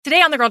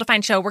Today on The Girl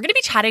Defined Show, we're going to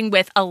be chatting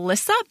with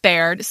Ellissa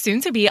Baird,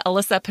 soon to be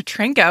Ellissa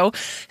Petrenko,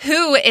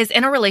 who is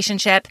in a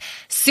relationship,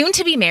 soon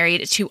to be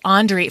married to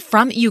Andrei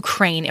from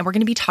Ukraine. And we're going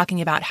to be talking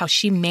about how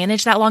she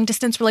managed that long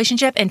distance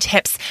relationship and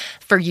tips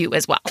for you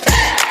as well.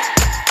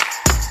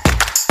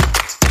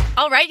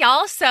 All right,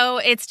 y'all. So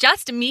it's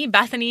just me,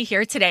 Bethany,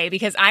 here today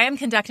because I am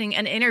conducting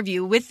an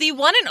interview with the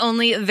one and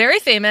only, very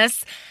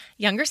famous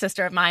younger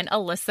sister of mine,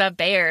 Ellissa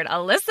Baird.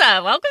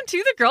 Ellissa, welcome to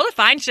the Girl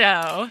Defined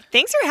Show.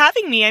 Thanks for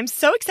having me. I'm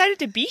so excited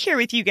to be here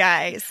with you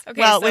guys.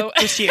 Okay, with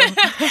just you.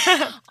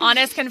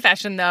 Honest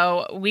confession,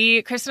 though,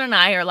 Kristen and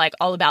I are like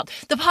all about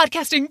the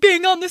podcasting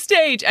being on the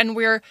stage, and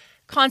we're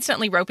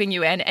constantly roping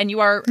you in, and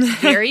you are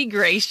very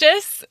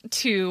gracious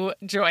to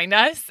join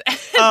us.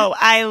 Oh,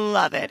 I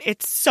love it.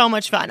 It's so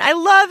much fun. I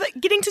love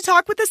getting to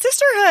talk with the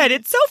sisterhood.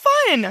 It's so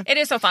fun. It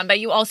is so fun, but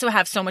you also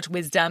have so much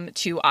wisdom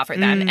to offer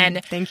them.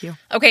 And thank you.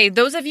 Okay,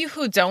 those of you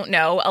who don't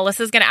know,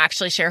 Alyssa's going to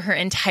actually share her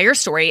entire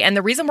story, and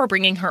the reason we're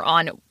bringing her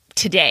on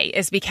today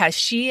is because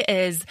she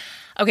is,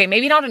 okay,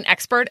 maybe not an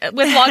expert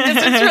with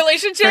long-distance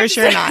relationships. For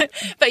sure not.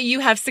 But you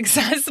have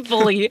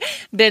successfully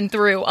been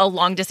through a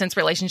long-distance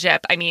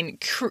relationship. I mean,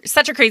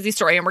 such a crazy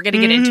story, and we're going to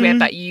get into it,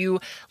 but you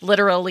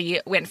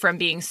literally went from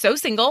being so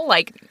single,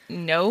 like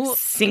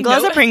Single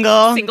as a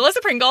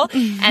Pringle,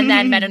 and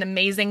then met an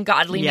amazing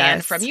godly man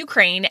from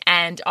Ukraine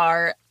and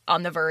are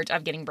on the verge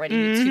of getting ready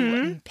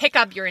to pick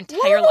up your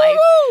entire life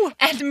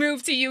and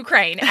move to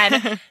Ukraine.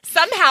 And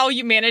somehow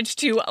you managed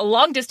to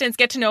long distance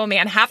get to know a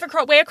man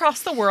way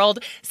across the world,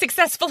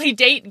 successfully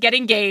date, get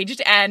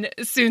engaged, and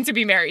soon to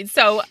be married.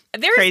 So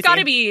there's got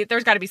to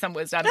be some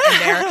wisdom in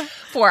there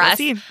for us.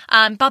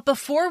 But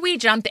before we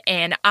jump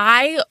in,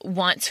 I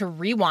want to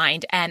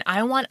rewind and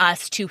I want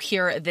us to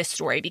hear this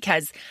story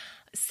because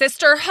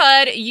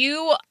sisterhood,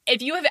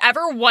 if you have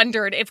ever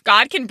wondered if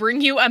God can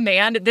bring you a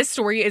man, this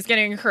story is going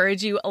to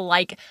encourage you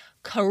like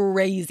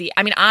crazy.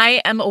 I mean,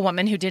 I am a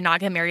woman who did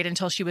not get married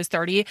until she was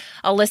 30.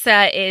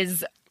 Ellissa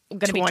is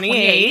going to be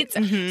 28.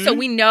 So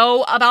we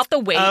know about the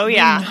wait. Oh,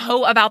 yeah. We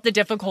know about the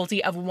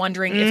difficulty of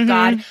wondering if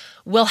God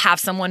will have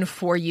someone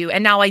for you.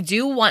 And now I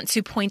do want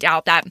to point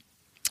out that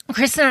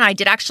Kristen and I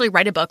did actually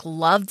write a book,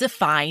 Love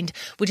Defined,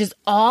 which is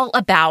all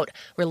about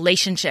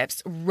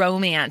relationships,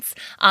 romance,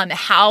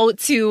 how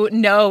to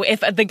know if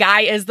the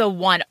guy is the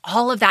one,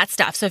 all of that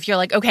stuff. So if you're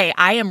like, okay,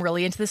 I am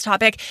really into this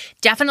topic,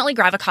 definitely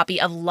grab a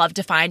copy of Love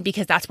Defined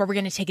because that's where we're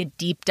going to take a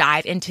deep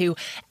dive into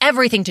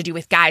everything to do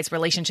with guys,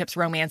 relationships,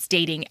 romance,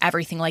 dating,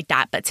 everything like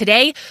that. But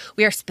today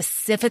we are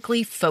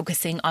specifically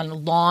focusing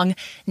on long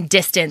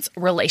distance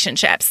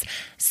relationships.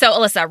 So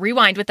Ellissa,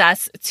 rewind with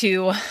us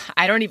to,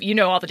 you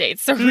know all the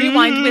dates. So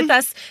rewind with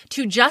us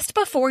to just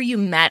before you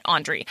met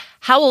Andrei.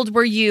 How old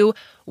were you?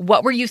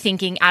 What were you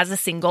thinking as a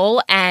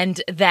single? And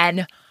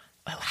then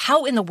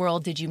how in the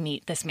world did you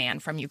meet this man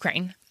from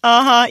Ukraine?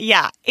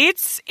 Yeah.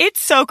 It's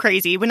so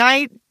crazy. When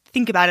I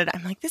think about it,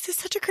 I'm like, this is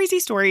such a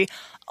crazy story.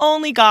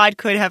 Only God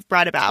could have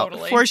brought about,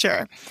 for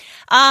sure.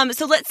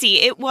 So let's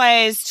see. It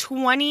was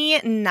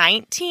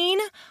 2019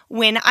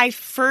 when I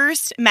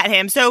first met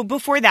him. So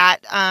before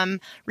that,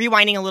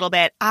 rewinding a little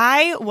bit,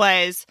 I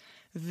was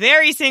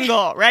very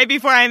single right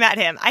before I met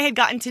him. I had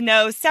gotten to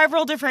know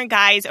several different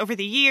guys over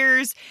the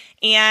years,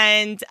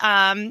 and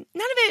none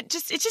of it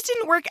just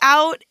didn't work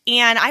out.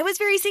 And I was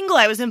very single.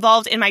 I was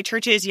involved in my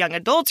church's young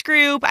adults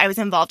group. I was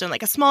involved in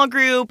like a small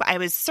group. I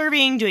was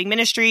serving, doing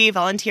ministry,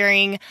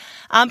 volunteering.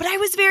 But I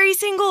was very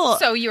single.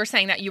 So you were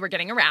saying that you were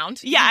getting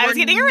around. Yeah, I was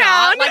getting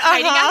around. Like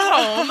hiding at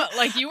home.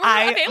 Like you were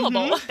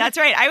available. That's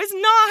right. I was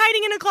not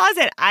hiding in a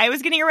closet. I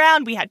was getting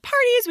around. We had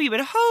parties. We would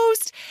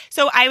host.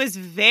 So I was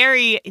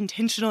very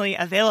intentionally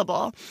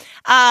available.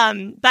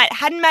 But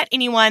hadn't met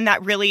anyone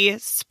that really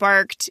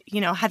sparked,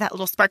 had that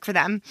little spark for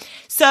them.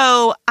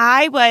 So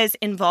I was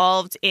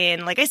involved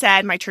in, like I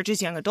said, my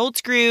church's young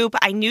adults group.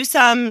 I knew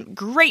some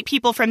great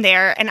people from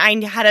there, and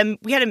I had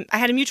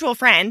a mutual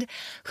friend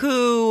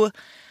who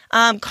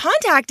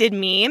contacted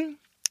me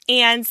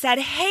and said,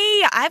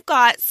 "Hey, I've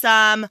got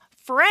some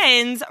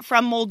friends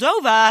from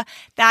Moldova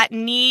that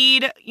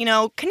need,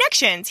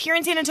 connections here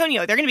in San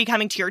Antonio. They're going to be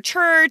coming to your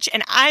church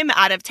and I'm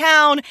out of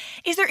town.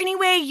 Is there any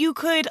way you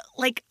could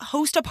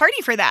host a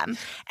party for them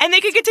and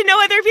they could get to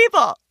know other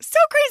people?" So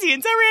crazy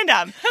and so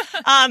random.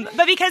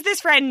 But because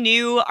this friend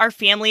knew our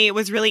family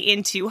was really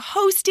into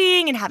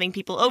hosting and having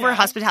people over,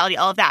 hospitality,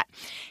 all of that,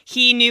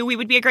 he knew we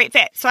would be a great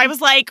fit. So I was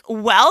like,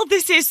 well,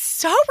 this is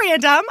so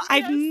random.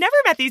 I've never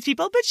met these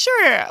people, but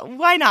sure,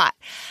 why not?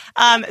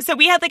 So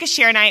we had a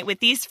share night with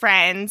these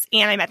friends,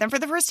 and I met them for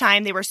the first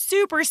time. They were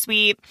super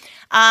sweet,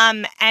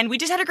 and we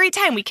just had a great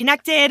time. We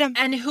connected.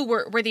 And who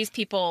were these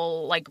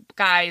people? Like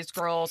guys,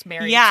 girls,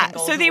 married, single?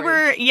 Single, so they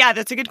were. Yeah,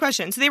 that's a good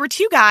question. So they were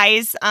two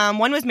guys.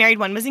 One was married,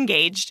 one was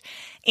engaged,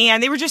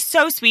 And they were just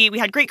so sweet. We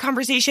had great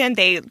conversation.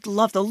 They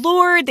loved the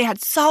Lord. They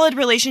had solid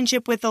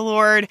relationship with the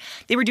Lord.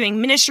 They were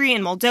doing ministry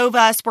in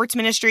Moldova, sports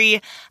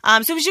ministry. So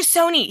it was just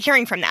so neat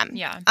hearing from them.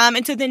 Yeah.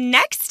 And so the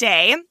next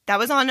day, that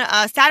was on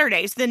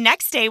Saturday. So the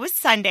next day was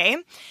Sunday.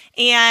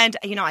 And,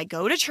 I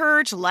go to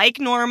church like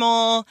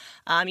normal.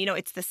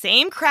 It's the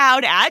same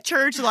crowd at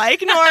church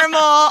like normal.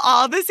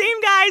 All the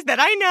same guys that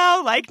I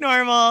know like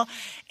normal.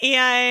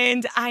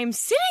 And I'm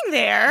sitting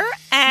there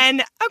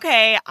and,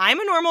 okay, I'm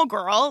a normal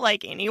girl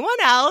like anyone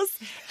else.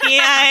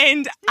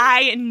 And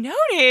I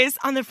notice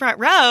on the front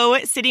row,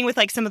 sitting with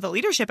like some of the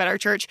leadership at our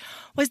church,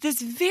 was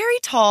this very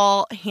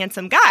tall,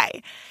 handsome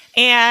guy.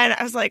 And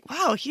I was like,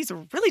 wow, he's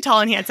really tall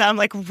and handsome.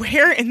 Like,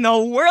 where in the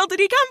world did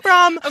he come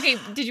from? Okay,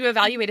 did you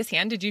evaluate his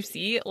hand? Did you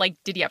see,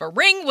 did he have a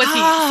ring? Was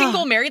he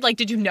single, married?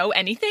 Did you know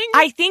anything?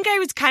 I think I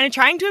was kind of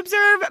trying to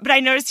observe, but I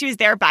noticed he was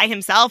there by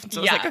himself. So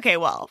I was like, okay,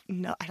 well,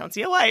 no, I don't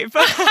see a wife.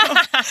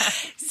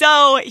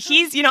 So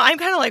he's, I'm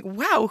kind of like,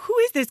 wow, who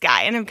is this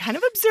guy? And I'm kind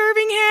of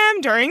observing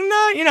him during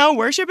the,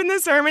 worship in the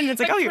sermon. And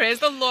it's like, oh, praise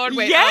the Lord.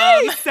 Wait,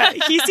 yes.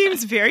 He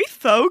seems very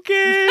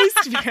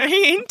focused,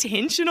 very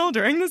intentional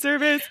during the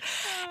service.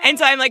 And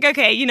so I'm like,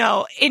 okay,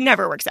 it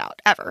never works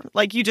out, ever.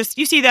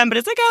 You see them, but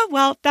it's like, oh,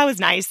 well, that was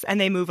nice.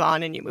 And they move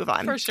on and you move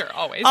on. For sure,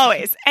 always.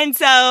 Always. And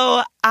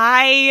so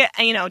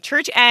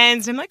church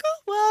ends. And I'm like,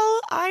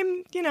 oh,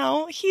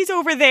 well, he's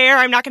over there.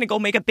 I'm not going to go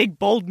make a big,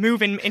 bold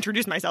move and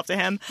introduce myself to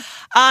him.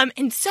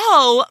 And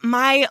so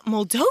my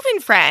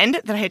Moldovan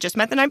friend that I had just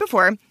met the night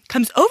before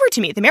comes over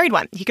to me, the married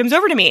one. He comes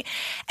over to me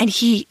and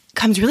he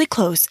comes really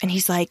close and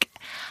he's like,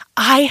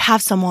 I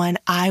have someone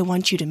I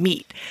want you to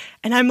meet.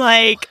 And I'm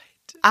like,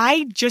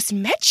 I just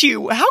met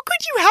you. How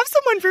could you have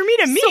someone for me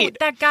to meet?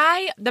 So that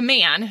guy, the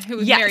man who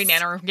was married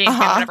man or engaged man,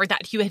 whatever,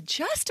 that you had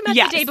just met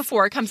the day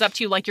before, comes up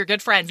to you like you're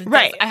good friends and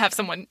says, I have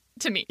someone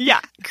to meet. Yeah,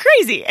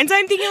 crazy. And so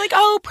I'm thinking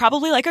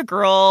probably like a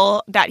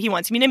girl that he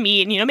wants me to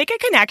meet and, make a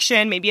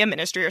connection, maybe a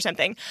ministry or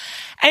something.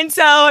 And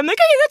so I'm like,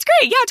 okay, that's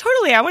great. Yeah,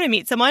 totally. I want to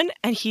meet someone.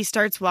 And he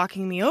starts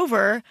walking me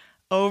over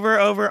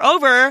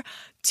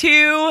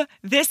to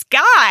this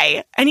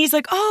guy. And he's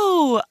like,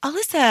 oh,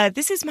 Ellissa,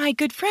 this is my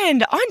good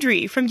friend,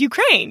 Andriy from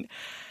Ukraine.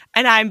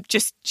 And I'm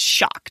just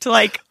shocked.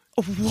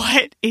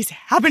 What is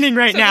happening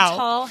right now? The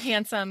tall,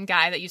 handsome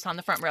guy that you saw in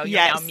the front row, you're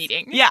now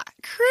meeting. Yeah,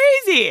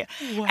 crazy.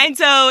 What? And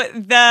so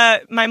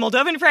my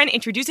Moldovan friend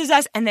introduces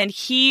us, and then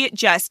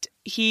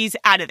he's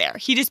out of there.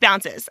 He just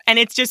bounces. And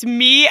it's just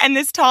me and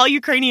this tall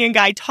Ukrainian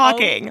guy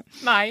talking. Oh,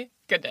 my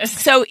goodness.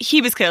 So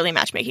he was clearly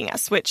matchmaking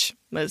us, which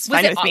was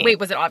fine with me. Wait,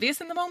 was it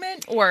obvious in the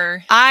moment?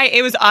 Or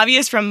it was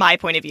obvious from my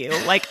point of view.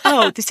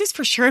 This is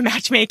for sure a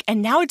matchmake,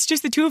 and now it's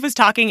just the two of us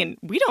talking, and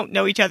we don't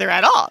know each other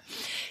at all.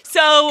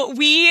 So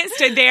we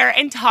stood there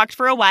and talked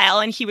for a while,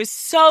 and he was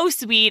so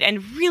sweet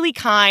and really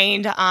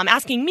kind,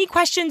 asking me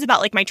questions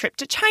about my trip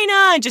to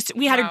China, and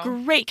we had a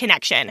great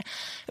connection. It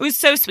was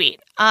so sweet.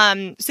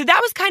 So that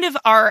was kind of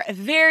our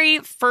very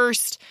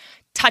first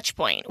touch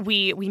point.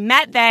 We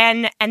met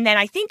then, and then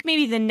I think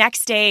maybe the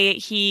next day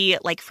he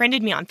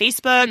friended me on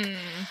Facebook,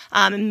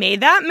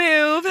 made that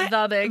move,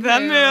 the big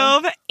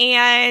move,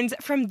 and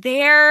from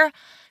there,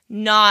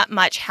 not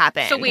much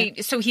happened. So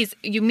wait,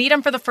 you meet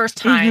him for the first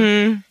time.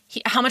 Mm-hmm.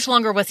 How much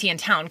longer was he in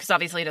town? Because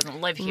obviously he doesn't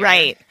live here.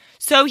 Right.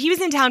 So he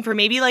was in town for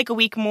maybe a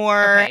week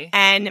more,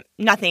 and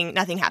nothing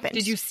happened.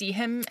 Did you see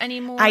him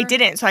anymore? I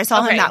didn't. So I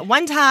saw him that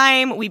one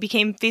time. We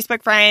became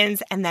Facebook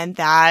friends, and then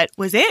that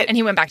was it. And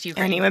he went back to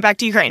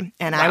Ukraine.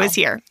 And I was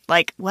here.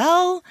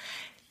 Well,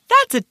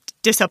 that's a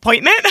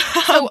disappointment.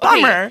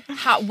 Bummer.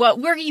 What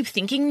were you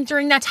thinking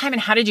during that time,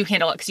 and how did you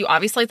handle it? Because you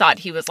obviously thought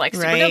he was super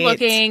good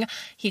looking.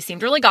 He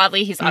seemed really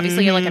godly. He's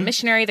obviously a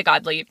missionary. The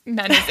godly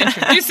man is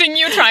introducing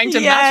you, trying to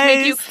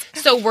matchmake you.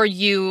 So were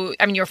you?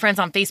 I mean, you were friends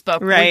on Facebook.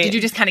 Right. Did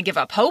you just kind of give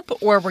up hope,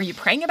 or were you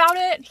praying about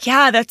it?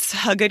 Yeah, that's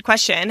a good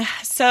question.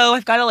 So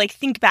I've got to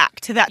think back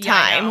to that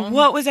time.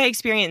 What was I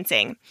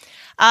experiencing?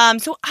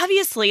 So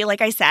obviously, like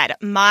I said,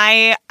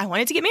 I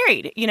wanted to get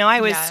married.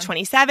 I was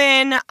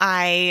 27.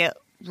 I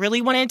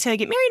really wanted to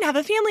get married and have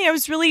a family. I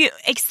was really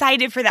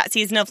excited for that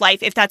season of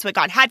life, if that's what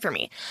God had for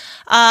me.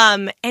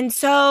 And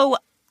so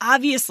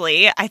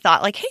obviously I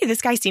thought hey,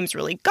 this guy seems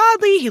really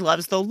godly. He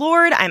loves the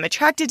Lord. I'm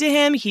attracted to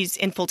him. He's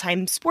in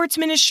full-time sports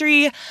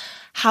ministry.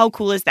 How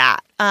cool is that?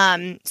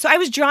 So I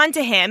was drawn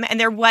to him, and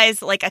there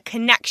was a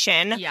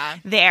connection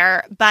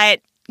there,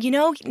 but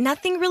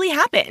nothing really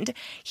happened.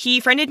 He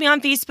friended me on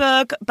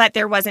Facebook, but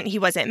he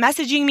wasn't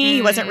messaging me.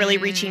 He wasn't really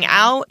reaching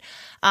out.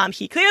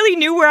 He clearly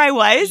knew where I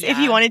was if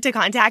he wanted to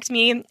contact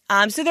me.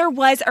 So there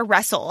was a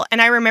wrestle.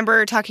 And I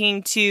remember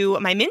talking to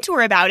my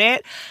mentor about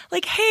it.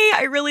 Hey,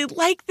 I really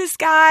like this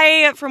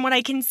guy. From what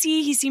I can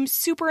see, he seems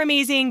super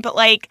amazing, but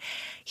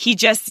he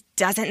just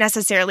doesn't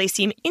necessarily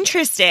seem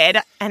interested.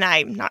 And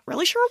I'm not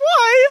really sure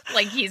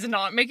why. He's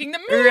not making the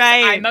move.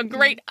 Right. I'm a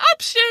great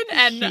option.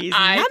 And he's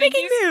not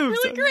making moves.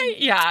 Really great.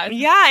 Yeah.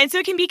 Yeah. And so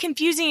it can be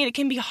confusing and it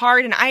can be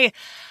hard. And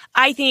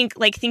I think,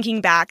 like,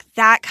 thinking back,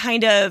 that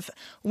kind of,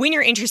 when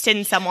you're interested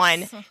in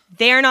someone,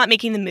 they're not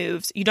making the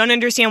moves. You don't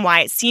understand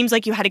why. It seems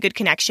like you had a good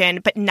connection,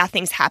 but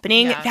nothing's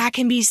happening. Yeah. That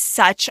can be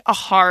such a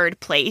hard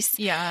place.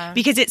 Yeah.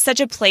 Because it's such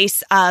a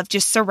place of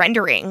just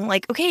surrendering.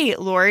 Like, okay,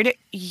 Lord,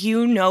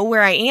 you know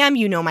where I am.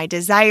 You know my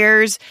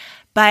desires.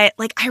 But,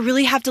 like, I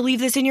really have to leave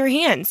this in your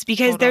hands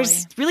because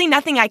there's really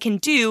nothing I can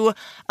do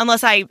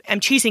unless I am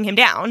chasing him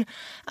down.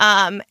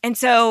 And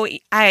so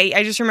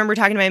I just remember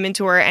talking to my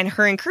mentor and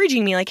her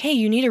encouraging me, like, hey,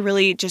 you need to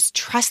really just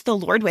trust the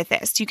Lord with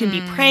this. You can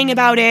be praying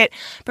about it,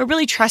 but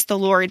really trust the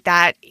Lord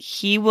that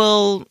he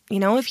will, you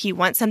know, if he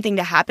wants something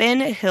to happen,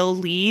 he'll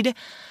lead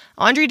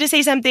Andre to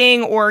say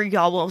something, or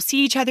y'all will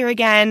see each other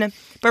again,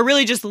 but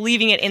really just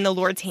leaving it in the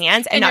Lord's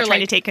hands and not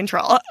trying to take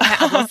control.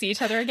 We'll see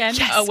each other again?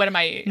 Yes. Oh, what am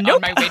I Nope.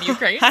 on my way to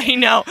Ukraine? I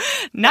know.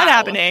 Not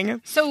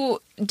happening.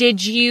 So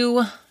did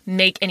you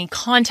make any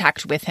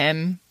contact with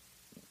him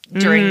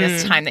during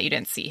this time that you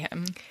didn't see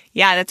him?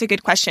 Yeah, that's a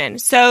good question.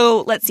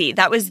 So let's see.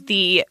 That was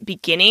the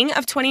beginning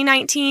of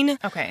 2019.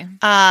 Okay.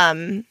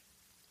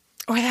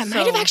 Or that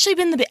might have actually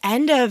been the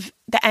end of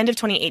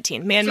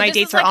 2018. Man, So my this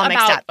dates is, are all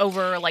mixed up.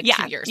 Over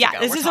 2 years ago. Yeah,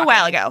 this we're is talking. a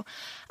while ago.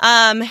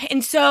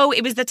 And so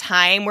it was the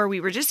time where we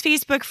were just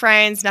Facebook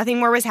friends. Nothing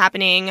more was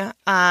happening.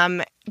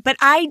 But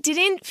I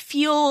didn't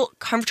feel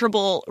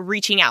comfortable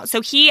reaching out.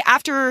 So he,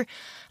 after,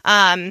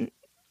 I'm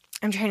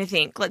trying to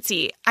think. Let's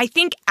see. I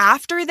think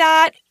after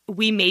that,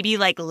 we maybe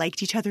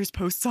liked each other's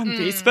posts on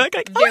Facebook.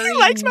 Like, oh, he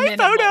liked my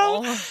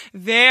photo.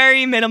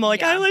 Very minimal.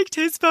 Like, I liked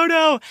his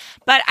photo.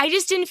 But I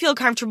just didn't feel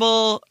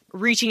comfortable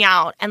reaching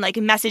out and like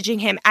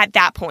messaging him at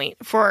that point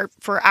for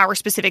our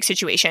specific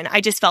situation. I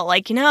just felt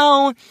like, you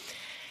know,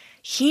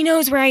 he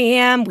knows where I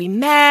am. We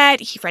met.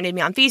 He friended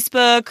me on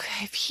Facebook.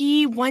 If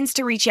he wants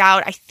to reach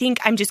out, I think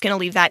I'm just going to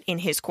leave that in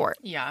his court.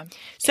 Yeah.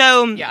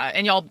 So yeah,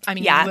 and y'all, I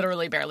mean, you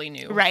literally barely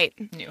knew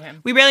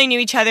him. We barely knew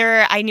each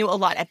other. I knew a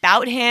lot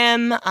about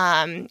him.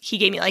 He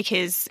gave me like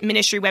his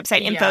ministry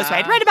website info, so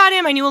I'd read about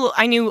him.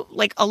 I knew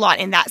like a lot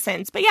in that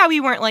sense. But yeah, we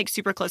weren't like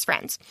super close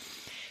friends.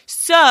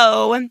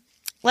 So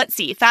let's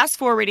see. Fast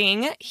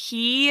forwarding,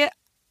 he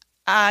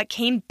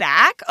came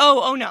back.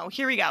 Oh no,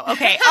 here we go.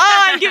 Okay.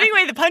 I'm giving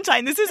away the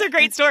punchline. This is a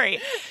great story.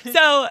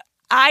 So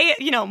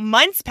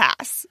months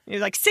pass. It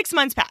was like 6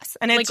 months pass.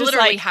 And it's like just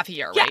literally like half a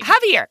year, right?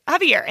 Yeah,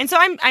 half a year. And so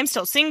I'm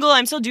still single.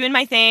 I'm still doing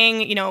my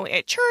thing,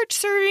 at church,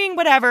 serving,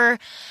 whatever.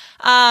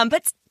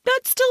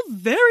 But still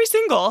very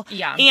single.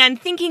 Yeah. And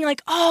thinking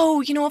like,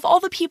 oh, of all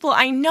the people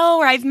I know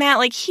or I've met,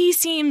 like he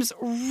seems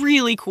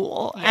really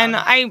cool. Yeah. And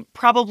I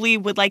probably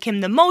would like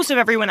him the most of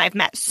everyone I've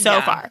met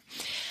so far.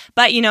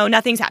 But,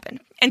 nothing's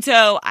happened. And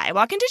so I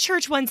walk into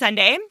church one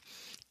Sunday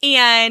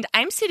and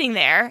I'm sitting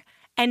there,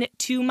 and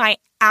to my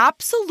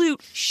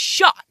absolute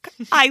shock,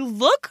 I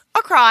look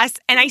across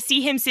and I see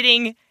him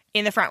sitting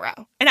in the front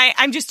row. And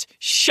I'm just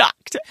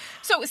shocked.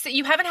 So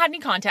you haven't had any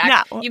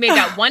contact. No. You made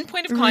that one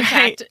point of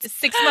contact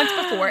 6 months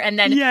before, and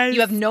then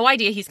you have no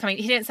idea he's coming.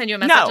 He didn't send you a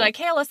message like,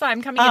 hey, Ellissa,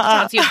 I'm coming in to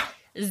talk to you.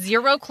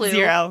 Zero clue.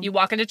 You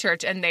walk into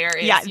church and there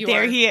is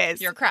there he is.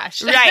 Your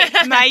crush. Right.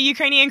 My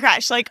Ukrainian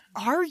crush. Like,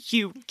 are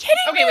you kidding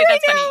me? Okay, wait,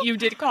 that's now? funny. You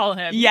did call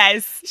him.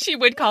 Yes. She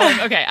would call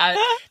him. Okay,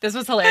 this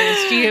was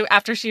hilarious.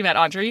 After she met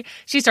Andre,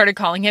 she started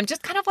calling him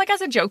just kind of like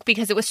as a joke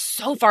because it was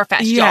so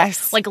far-fetched.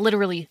 Yes. Y'all. Like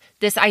literally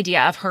this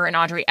idea of her and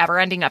Andre ever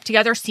ending up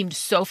together seemed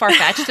so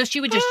far-fetched. So she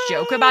would just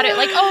joke about it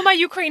like, oh, my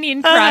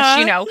Ukrainian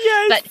crush, Yes.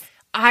 But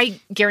I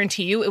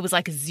guarantee you it was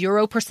like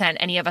 0%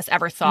 any of us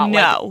ever thought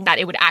that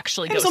it would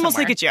actually go somewhere. It was almost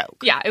like a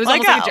joke. Yeah, it was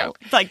almost like a joke.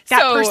 Like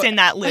that person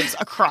that lives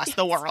across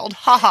the world.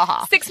 Ha ha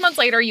ha. 6 months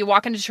later, you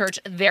walk into church,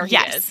 there he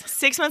is.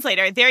 6 months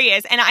later, there he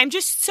is. And I'm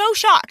just so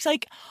shocked.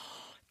 Like,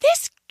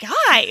 this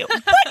guy,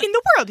 what in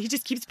the world? He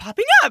just keeps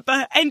popping up.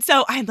 And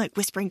so I'm like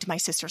whispering to my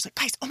sisters, like,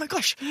 guys, oh my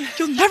gosh,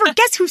 you'll never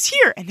guess who's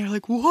here. And they're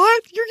like,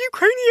 what? Your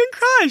Ukrainian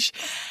crush.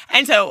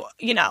 And so,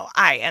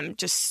 I am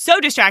just so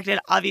distracted,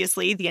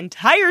 obviously, the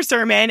entire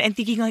sermon and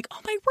thinking like, oh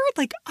my word,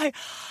 like I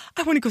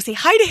want to go say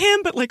hi to him,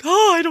 but like,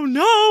 oh, I don't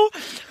know.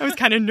 I was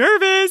kind of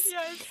nervous.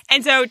 Yes.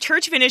 And so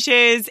church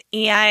finishes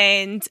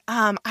and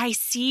I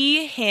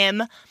see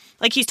him.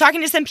 Like, he's talking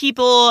to some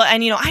people,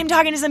 and, I'm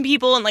talking to some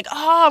people, and, like,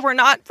 we're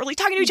not really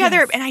talking to each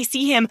other. And I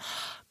see him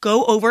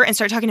go over and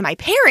start talking to my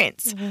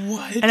parents.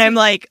 What? And I'm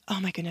like, oh,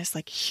 my goodness,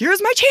 like, here's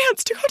my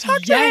chance to go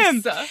talk to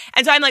him.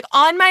 And so I'm, like,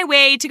 on my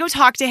way to go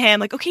talk to him.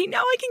 Like, okay,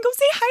 now I can go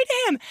say hi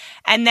to him.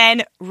 And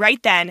then,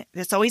 right then,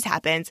 this always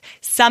happens,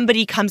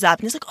 somebody comes up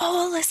and is like,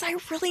 oh, Ellissa, I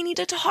really need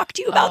to talk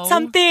to you about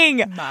something.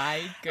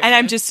 My goodness. And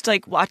I'm just,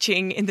 like,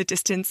 watching in the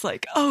distance,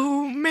 like,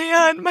 oh,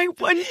 man, my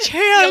one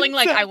chance. Feeling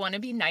like I want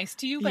to be nice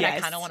to you, but I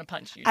kind of want to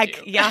punch you,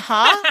 too. Get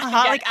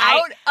like,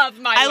 out of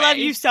my way. I love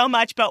you so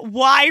much, but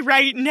why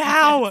right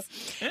now?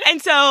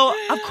 And so,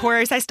 of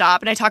course, I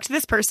stop and I talk to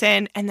this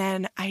person, and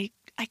then I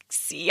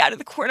see out of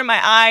the corner of my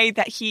eye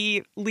that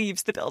he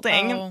leaves the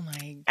building. Oh, my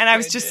goodness. And I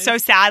was just so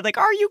sad. Like,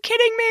 are you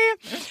kidding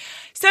me?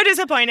 So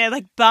disappointed.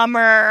 Like,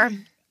 bummer.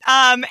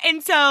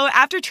 And so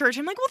after church,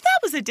 I'm like, well, that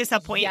was a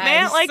disappointment.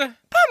 Yes. Like, bummer.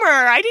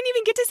 I didn't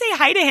even get to say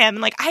hi to him.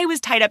 And like, I was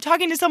tied up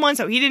talking to someone,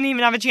 so he didn't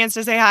even have a chance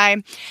to say hi.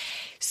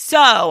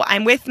 So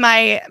I'm with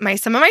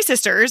some of my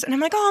sisters, and I'm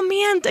like, oh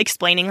man,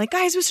 explaining, like,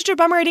 guys, it was such a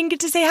bummer I didn't get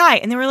to say hi.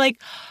 And they were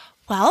like,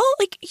 well,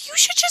 like, you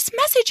should just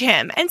message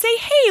him and say,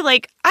 hey,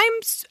 like,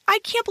 I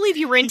can't believe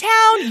you were in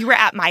town. You were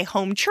at my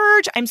home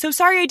church. I'm so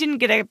sorry I didn't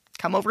get to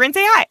come over and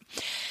say hi.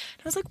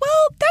 I was like,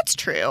 well, that's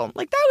true.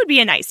 Like, that would be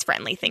a nice,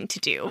 friendly thing to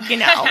do, you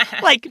know?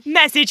 Like,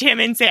 message him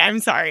and say, I'm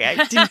sorry,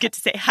 I didn't get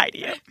to say hi to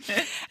you.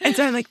 And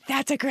so I'm like,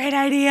 that's a great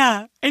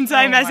idea. And so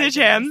I message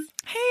him,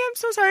 hey, I'm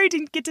so sorry I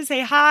didn't get to say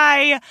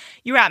hi.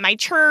 You were at my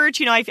church.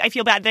 You know, I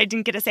feel bad that I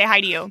didn't get to say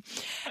hi to you.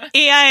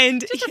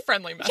 And just a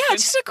friendly message. Yeah,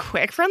 just a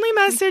quick friendly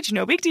message.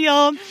 No big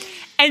deal.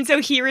 And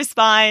so he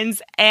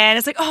responds, and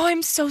it's like, oh,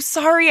 I'm so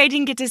sorry I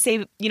didn't get to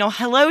say, you know,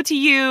 hello to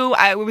you.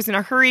 I was in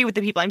a hurry with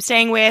the people I'm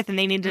staying with, and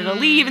they needed to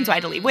leave, and so I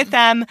had to leave with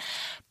them.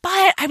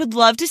 But I would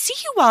love to see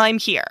you while I'm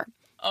here.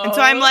 And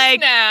so I'm like,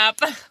 snap.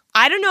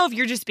 I don't know if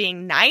you're just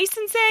being nice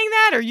and saying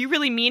that or you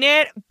really mean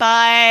it,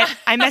 but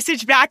I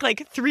messaged back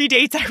like 3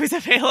 dates I was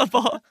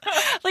available.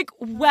 Like,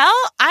 well,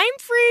 I'm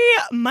free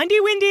Monday,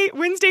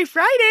 Wednesday,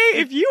 Friday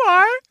if you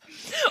are.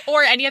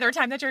 Or any other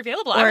time that you're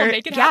available. I will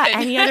make it happen. Yeah,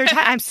 any other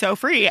time. I'm so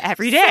free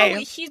every day.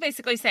 So he's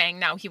basically saying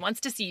now he wants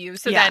to see you.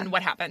 So then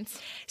what happens?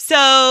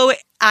 So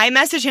I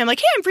message him like,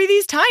 hey, I'm free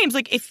these times.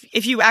 Like,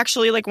 if you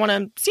actually like want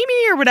to see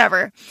me or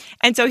whatever.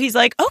 And so he's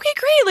like, okay,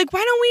 great. Like,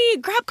 why don't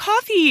we grab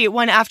coffee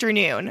one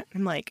afternoon?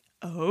 I'm like,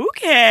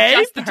 okay,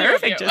 just the two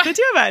of you. Just the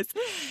two of us.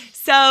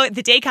 So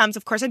the day comes.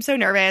 Of course, I'm so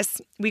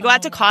nervous. We go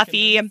out to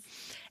coffee. Goodness.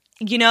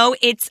 You know,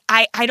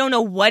 I don't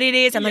know what it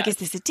is. I'm like, is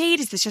this a date?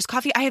 Is this just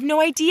coffee? I have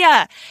no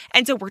idea.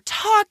 And so we're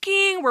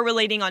talking. We're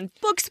relating on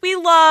books we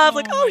love.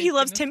 Like, oh, he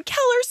loves Tim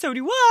Keller. So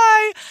do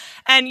I.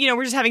 And, you know,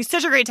 we're just having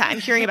such a great time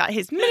hearing about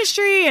his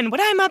ministry and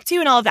what I'm up to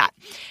and all of that.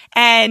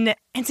 And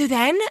so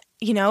then,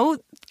 you know,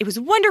 it was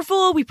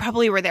wonderful. We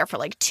probably were there for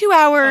like 2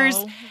 hours.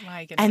 Oh,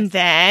 my goodness. And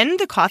then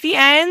the coffee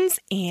ends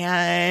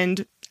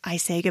and I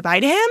say goodbye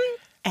to him.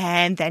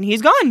 And then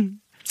he's gone.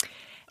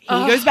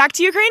 He goes back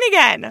to Ukraine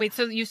again. Wait,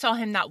 so you saw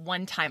him that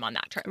one time on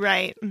that trip?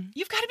 Right.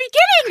 You've got to be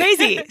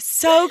kidding. Crazy.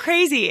 So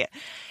crazy.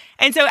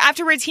 And so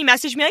afterwards, he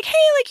messaged me like, hey,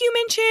 like you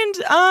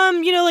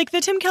mentioned, you know, like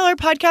the Tim Keller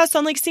podcast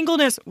on like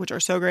singleness, which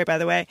are so great, by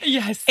the way.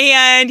 Yes.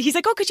 And he's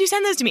like, oh, could you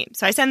send those to me?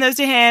 So I send those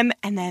to him.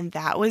 And then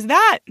that was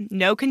that.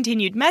 No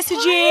continued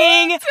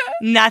messaging. What?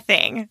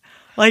 Nothing.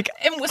 Like,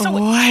 so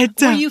what?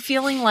 Were you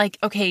feeling like,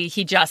 okay,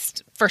 he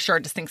just for sure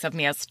just thinks of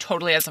me as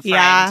totally as a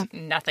friend,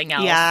 nothing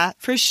else? Yeah,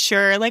 for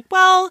sure. Like,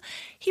 well,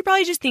 he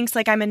probably just thinks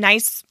like I'm a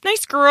nice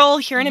girl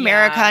here in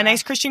America, a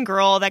nice Christian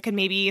girl that could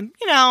maybe,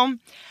 you know,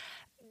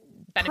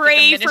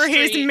 pray for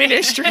his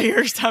ministry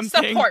or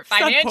something.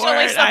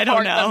 Financially support I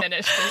don't know. The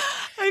ministry.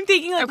 I'm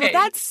thinking like, well,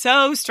 that's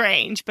so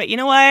strange. But you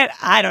know what?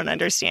 I don't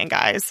understand,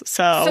 guys.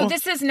 So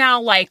this is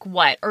now like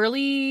what?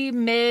 Early,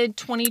 mid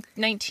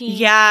 2019?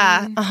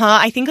 Yeah.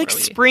 I think like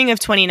spring of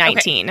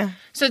 2019. Okay.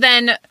 So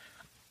then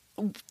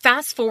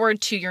fast forward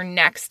to your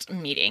next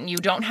meeting. You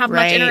don't have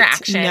much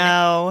interaction.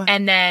 No.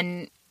 And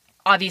then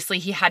obviously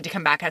he had to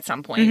come back at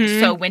some point.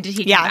 So when did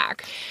he come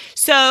back?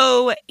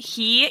 So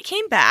he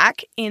came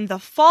back in the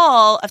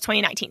fall of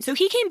 2019. So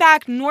he came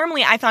back,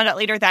 normally I found out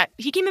later that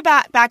he came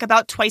back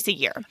about twice a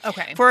year.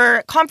 Okay.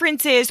 For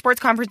conferences, sports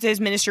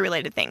conferences,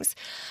 ministry-related things.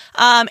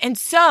 And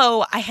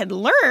so I had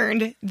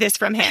learned this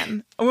from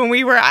him when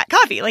we were at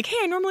coffee. Like, hey,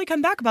 I normally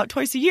come back about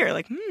twice a year.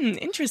 Like,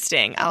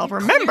 interesting. I'll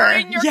remember.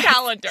 Clearing your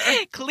calendar.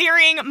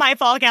 Clearing my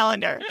fall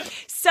calendar.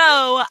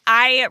 So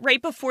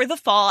right before the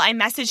fall, I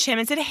messaged him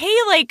and said, hey,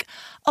 like,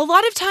 a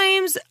lot of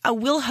times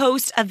we'll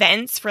host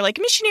events for like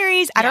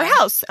missionaries at our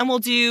house, and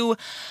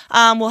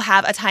we'll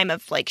have a time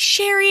of like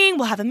sharing,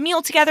 we'll have a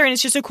meal together, and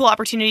it's just a cool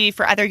opportunity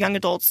for other young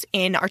adults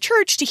in our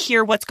church to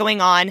hear what's going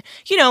on,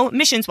 you know,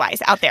 missions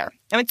wise out there.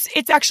 And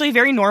it's actually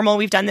very normal.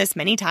 We've done this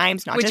many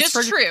times, not just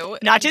for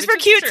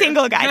cute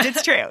single guys.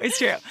 It's true. It's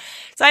true.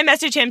 So I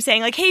messaged him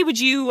saying like, hey,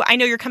 I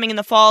know you're coming in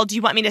the fall. Do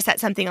you want me to set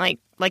something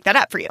like that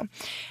up for you?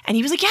 And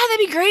he was like, yeah,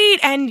 that'd be great.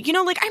 And, you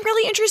know, like, I'm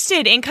really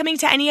interested in coming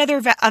to any other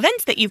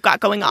events that you've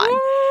got going on.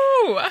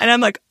 Ooh. And I'm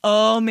like,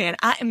 oh man,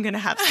 I am going to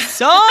have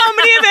so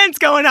many events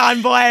going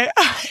on, boy.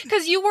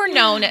 Because you were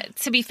known,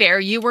 to be fair,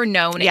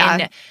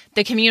 in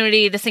the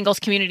community, the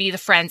singles community, the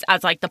friends,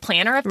 as like the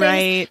planner of things.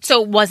 Right.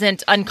 So it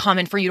wasn't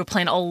uncommon for you to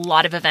plan a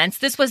lot of events.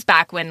 This was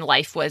back when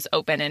life was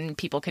open and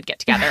people could get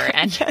together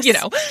and, you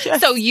know. Yes.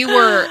 So you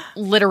were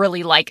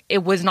literally like,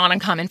 it was not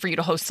uncommon for you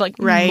to host like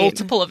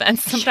multiple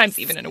events, sometimes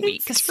even in a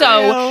week.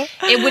 So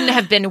it wouldn't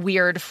have been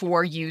weird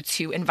for you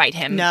to invite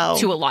him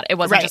to a lot. It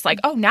wasn't just like,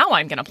 oh, now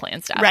I'm going to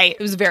plan stuff. Right. It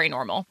was very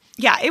normal.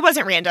 Yeah, it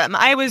wasn't random.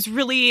 I was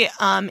really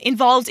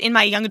involved in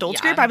my young adults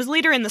group. I was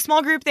leader in the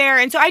small group there.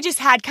 And so I just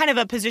had kind of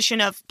a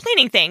position of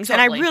planning things.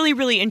 Totally. And I really,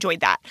 really enjoyed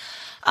that.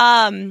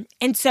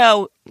 And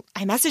so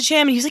I messaged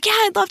him and he was like, yeah,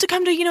 I'd love to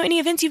come to, any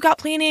events you've got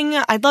planning.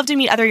 I'd love to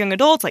meet other young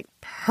adults. Like,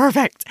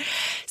 perfect.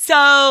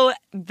 So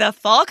the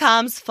fall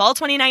comes, fall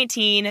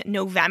 2019,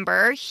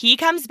 November. He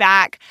comes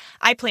back.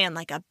 I plan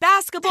like a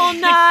basketball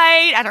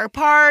night at our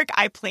park.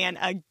 I plan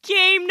a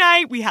game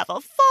night. We have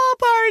a fall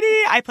party.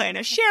 I plan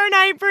a share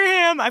night for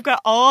him. I've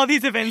got all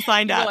these events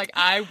lined up. You're like,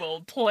 I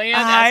will plan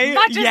as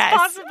much as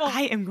possible.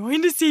 I am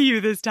going to see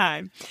you this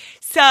time.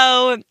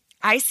 So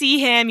I see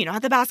him,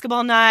 at the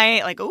basketball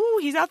night, like, oh,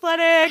 he's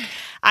athletic.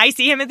 I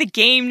see him at the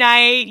game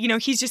night.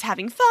 He's just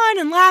having fun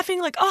and laughing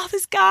like, oh,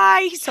 this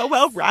guy, he's so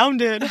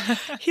well-rounded.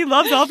 He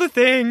loves all the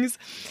things.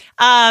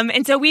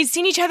 And so we've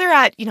seen each other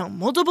at,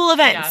 multiple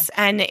events.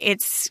 Yeah. And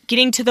it's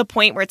getting to the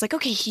point where it's like,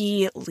 okay,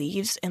 he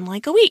leaves in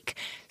like a week.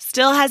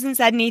 Still hasn't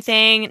said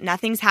anything.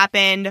 Nothing's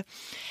happened.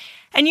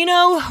 And,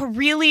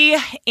 really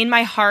in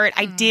my heart,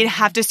 I did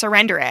have to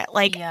surrender it.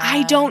 Like,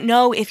 I don't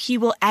know if he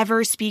will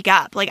ever speak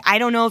up. Like, I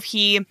don't know if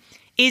he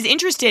is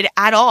interested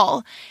at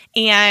all.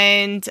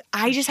 And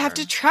I just have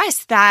to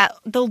trust that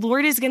the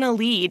Lord is going to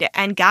lead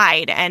and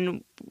guide.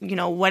 And,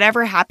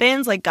 whatever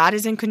happens, like, God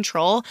is in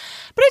control.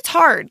 But it's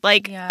hard.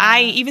 Like,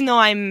 even though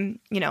I'm,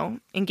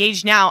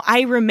 engaged now,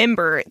 I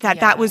remember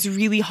that was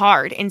really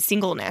hard in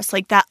singleness,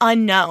 like that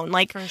unknown.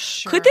 Like,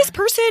 could this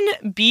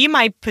person be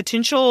my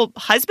potential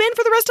husband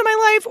for the rest of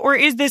my life? Or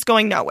is this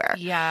going nowhere?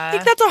 Yeah.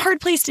 Like, that's a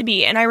hard place to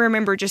be. And I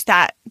remember just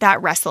that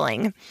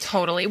wrestling.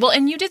 Totally. Well,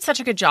 and you did such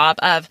a good job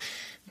of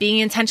being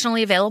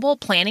intentionally available,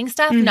 planning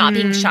stuff, not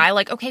being shy,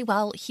 like, okay,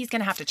 well, he's going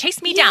to have to chase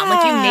me down.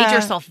 Like, you made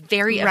yourself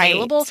very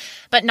available,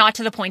 but not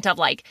to the point of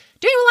like,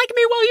 do you like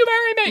me? Will you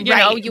marry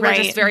me? You were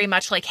just very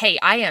much like, hey,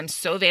 I am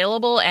so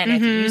available. And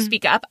if you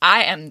speak up,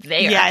 I am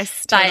there.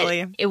 Yes,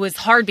 totally. But it was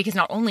hard because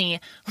not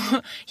only,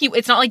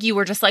 it's not like you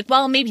were just like,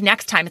 well, maybe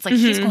next time. It's like,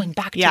 he's going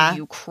back to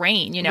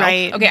Ukraine,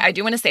 Right. Okay, I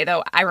do want to say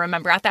though, I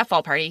remember at that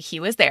fall party, he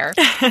was there.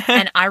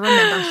 And I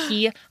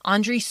remember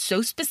Andre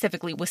so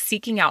specifically was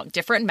seeking out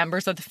different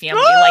members of the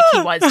family. Like,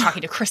 he was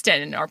talking to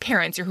Kristen and our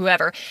parents or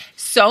whoever,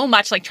 so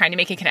much like trying to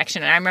make a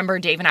connection. And I remember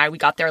Dave and I, we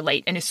got there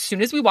late. And as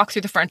soon as we walked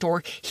through the front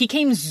door, he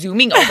came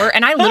zooming over.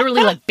 And I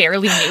literally like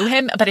barely knew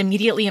him. But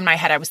immediately in my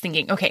head, I was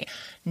thinking, okay,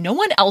 no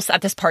one else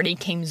at this party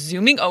came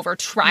zooming over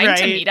trying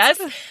to meet us.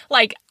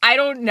 Like, I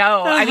don't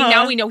know. I mean,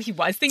 now we know he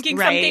was thinking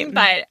something,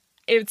 but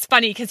it's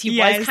funny because he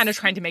was kind of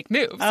trying to make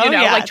moves,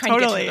 like trying to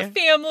get to know the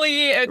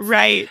family. It's,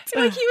 right.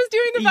 Like, he was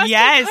doing the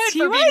best he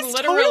could for being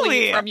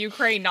literally from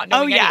Ukraine, not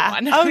knowing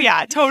anyone. Oh,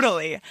 yeah,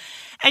 totally.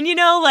 And,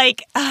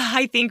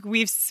 I think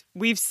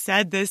we've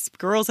said this,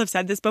 girls have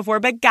said this before,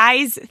 but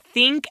guys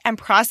think and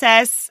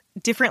process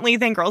differently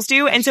than girls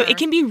do. And so it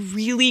can be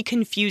really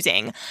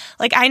confusing.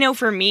 Like, I know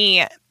for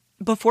me,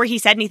 before he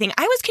said anything,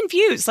 I was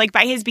confused, like,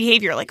 by his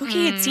behavior. Like,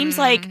 okay, it seems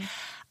like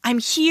I'm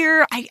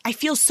here. I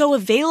feel so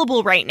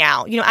available right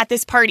now, at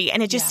this party.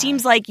 And it just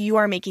seems like you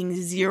are making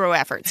zero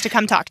efforts to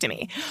come talk to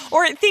me.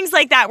 Or things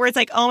like that where it's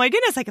like, oh my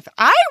goodness, like if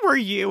I were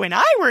you and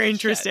I were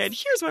interested,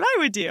 here's what I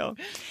would do.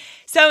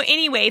 So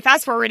anyway,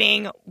 fast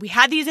forwarding, we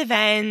had these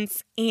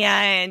events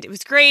and it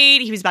was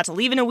great. He was about to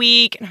leave in a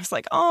week. And I was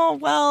like, oh,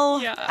 well,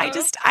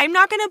 I'm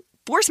not going to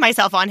force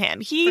myself on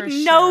him.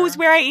 He knows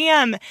where I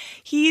am.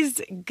 He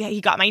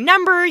got my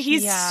number.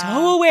 He's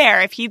so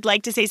aware. If he'd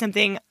like to say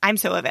something, I'm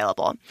so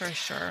available. For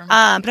sure.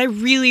 But I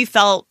really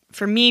felt,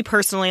 for me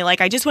personally,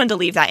 like I just wanted to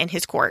leave that in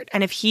his court.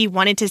 And if he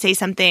wanted to say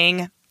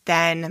something,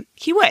 then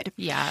he would.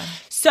 Yeah.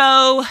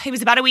 So it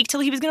was about a week till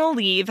he was going to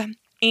leave.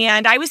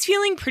 And I was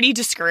feeling pretty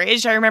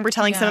discouraged. I remember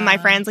telling some of my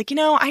friends, like,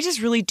 I just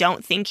really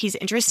don't think he's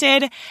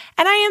interested. And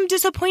I am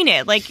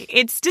disappointed. Like,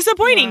 it's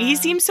disappointing. He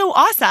seems so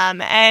awesome.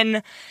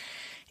 And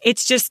it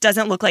just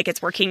doesn't look like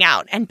it's working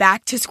out. And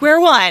back to square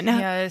one.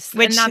 Yes.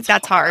 Which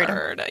that's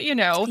hard.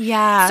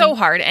 Yeah. So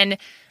hard. And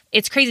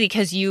it's crazy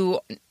because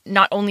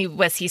not only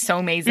was he so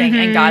amazing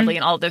and godly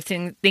and all of those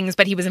things,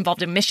 but he was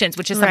involved in missions,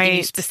 which is something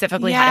you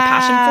specifically had a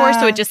passion for.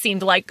 So it just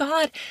seemed like,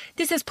 God,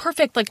 this is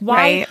perfect. Like,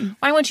 why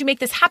won't you make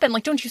this happen?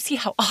 Like, don't you see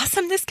how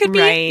awesome this could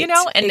be?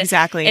 And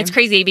exactly. It's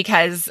crazy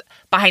because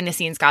behind the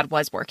scenes, God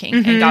was working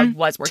and God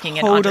was working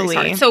in Andre's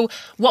heart. So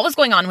what was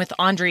going on with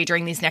Andre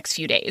during these next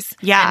few days?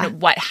 Yeah.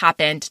 And what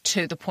happened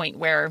to the point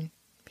where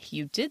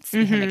you did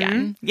see him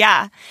again?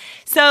 Yeah.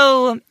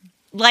 So,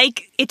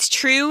 like, it's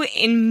true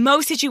in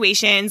most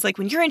situations, like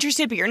when you're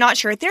interested but you're not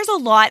sure, there's a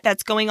lot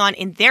that's going on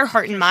in their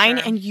heart and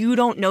mind, and you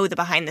don't know the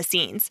behind the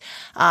scenes,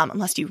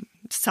 unless you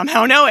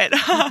somehow know it.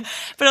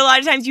 But a lot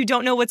of times you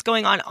don't know what's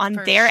going on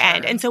their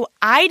end. And so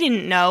I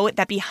didn't know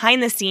that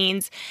behind the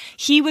scenes,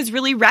 he was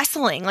really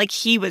wrestling. Like,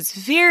 he was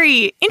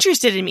very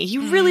interested in me. He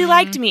really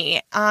liked me.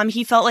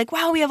 He felt like,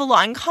 wow, we have a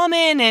lot in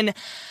common, and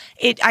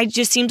I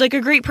just seemed like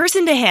a great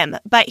person to him.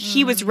 But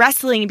he was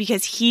wrestling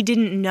because he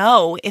didn't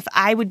know if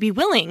I would be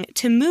willing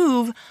to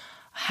move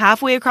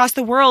halfway across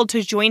the world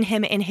to join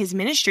him in his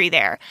ministry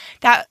there.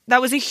 That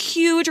was a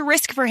huge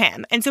risk for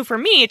him. And so for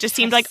me, it just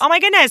seemed like, oh my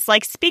goodness,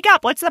 like, speak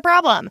up. What's the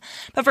problem?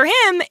 But for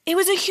him, it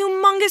was a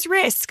humongous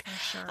risk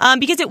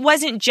because it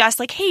wasn't just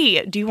like,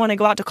 hey, do you want to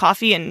go out to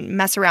coffee and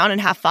mess around and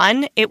have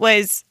fun? It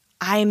was,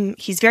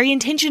 he's very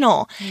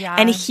intentional. Yeah.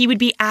 And he would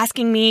be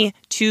asking me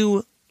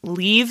to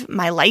leave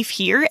my life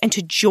here and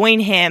to join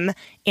him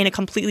in a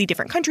completely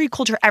different country,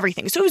 culture,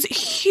 everything. So it was a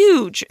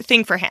huge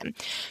thing for him.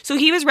 So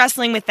he was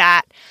wrestling with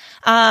that.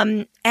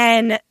 And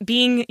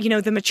being,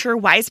 the mature,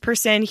 wise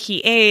person he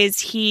is,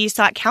 he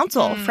sought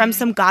counsel from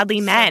some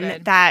godly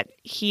men that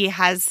he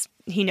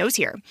knows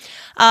here.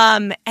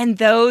 And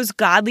those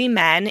godly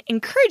men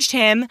encouraged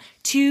him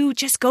to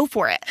just go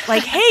for it.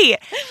 Like, hey,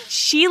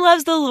 she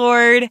loves the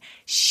Lord.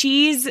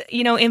 She's,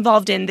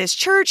 involved in this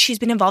church. She's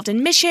been involved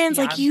in missions.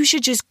 Yeah. Like, you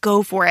should just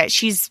go for it.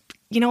 She's,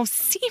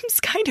 seems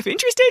kind of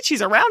interested.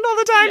 She's around all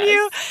the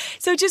time,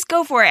 So just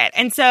go for it.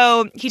 And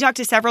so he talked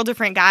to several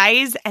different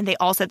guys and they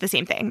all said the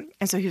same thing.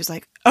 And so he was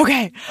like,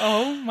 okay.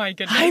 Oh my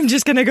goodness. I'm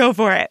just going to go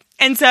for it.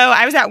 And so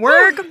I was at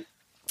work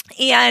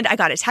and I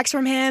got a text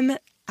from him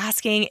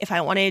asking if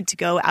I wanted to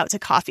go out to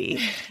coffee.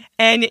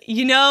 And,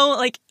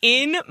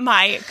 in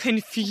my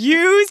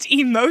confused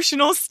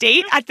emotional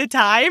state at the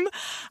time,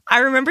 I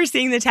remember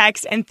seeing the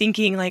text and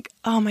thinking like,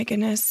 oh my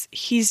goodness,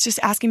 he's just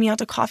asking me out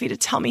to coffee to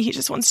tell me he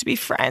just wants to be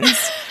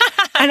friends.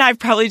 And I've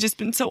probably just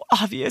been so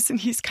obvious and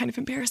he's kind of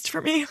embarrassed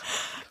for me.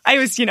 I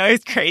was, it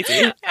was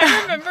crazy.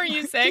 I remember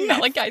you saying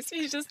that, like, guys,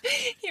 he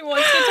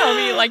wants to tell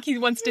me, like, he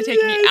wants to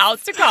take me out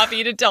to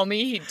coffee to tell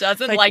me he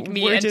doesn't like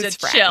me and to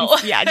chill.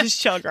 Yeah, just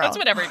chill, girl. That's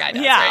what every guy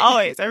does, yeah, right?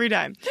 Always, every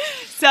time.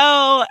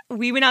 So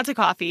we went out to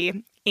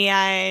coffee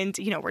and,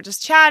 we're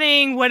just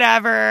chatting,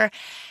 whatever.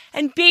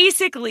 And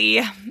basically,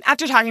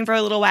 after talking for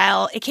a little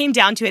while, it came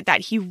down to it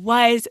that he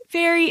was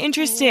very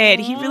interested.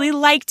 Aww. He really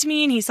liked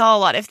me and he saw a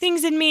lot of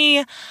things in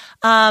me,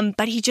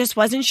 but he just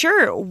wasn't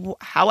sure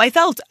how I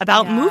felt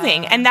about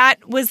moving. And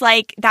that was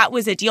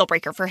a deal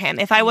breaker for him.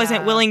 If I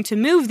wasn't willing to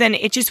move, then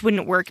it just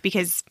wouldn't work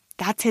because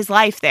that's his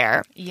life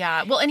there.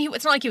 Yeah. Well, and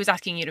it's not like he was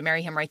asking you to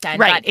marry him right then.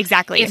 Right, but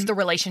exactly. If the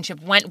relationship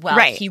went well,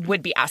 he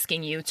would be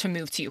asking you to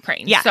move to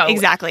Ukraine. Yeah, so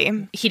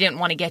exactly. He didn't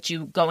want to get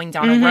you going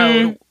down a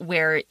road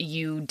where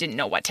you didn't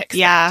know what to expect,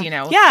 Yeah,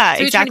 Yeah, so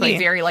he was trying to be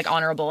very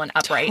honorable and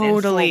upright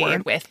and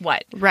forward with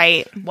what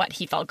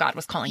he felt God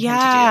was calling him to do.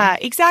 Yeah,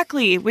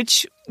 exactly.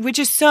 Which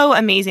is so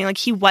amazing. Like,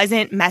 he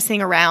wasn't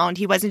messing around.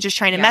 He wasn't just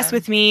trying to mess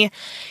with me.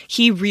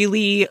 He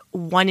really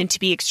wanted to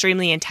be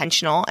extremely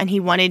intentional and he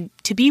wanted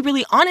to be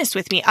really honest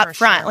with me up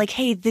front. Sure. Like,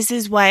 hey, this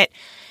is what,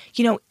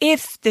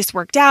 if this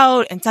worked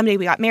out and someday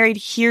we got married,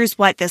 here's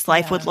what this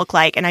life would look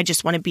like. And I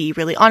just want to be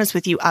really honest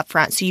with you up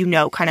front so you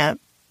know kind of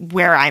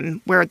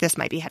where this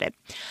might be headed.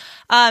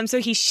 So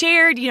he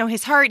shared,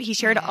 his heart. He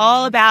shared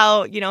all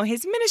about,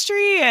 his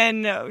ministry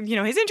and,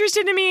 his interest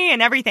in me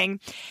and everything.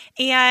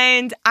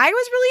 And I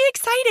was really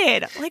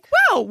excited. Like,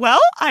 wow,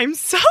 well, I'm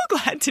so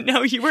glad to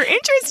know you were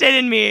interested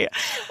in me.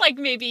 Like,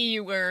 maybe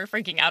you were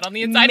freaking out on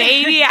the inside.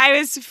 Maybe I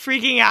was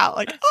freaking out.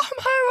 Like, oh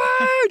my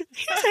word,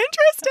 he's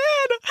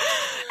interested.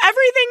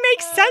 Everything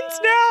makes sense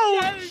now.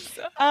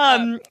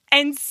 Yes.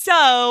 And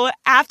so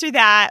after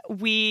that,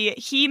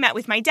 he met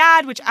with my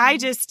dad, which I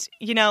just,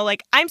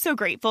 I'm so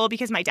grateful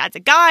because my dad's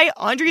a guy,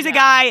 Andre's a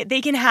guy.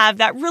 They can have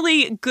that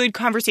really good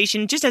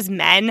conversation just as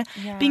men,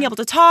 being able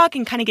to talk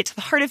and kind of get to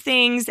the heart of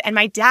things. And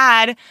my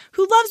dad,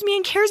 who loves me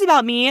and cares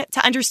about me,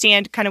 to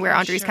understand kind of where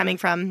Andre's coming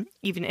from,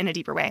 even in a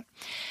deeper way.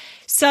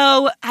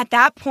 So at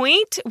that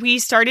point, we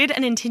started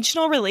an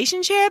intentional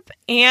relationship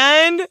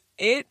and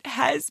it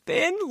has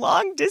been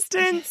long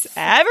distance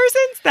ever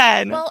since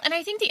then. Well, and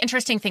I think the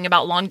interesting thing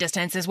about long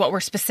distance is what we're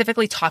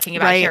specifically talking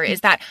about here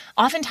is that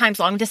oftentimes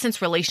long distance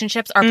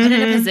relationships are put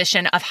in a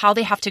position of how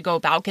they have to go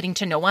about getting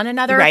to know one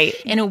another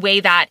in a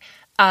way that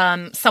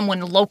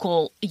someone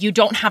local, you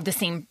don't have the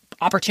same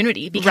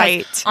opportunity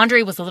because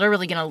Andre was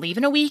literally going to leave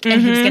in a week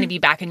and he was going to be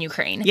back in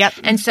Ukraine. Yep.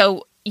 And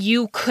so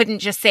you couldn't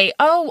just say,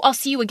 oh, I'll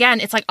see you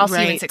again. It's like, I'll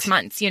see you in 6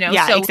 months,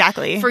 Yeah, so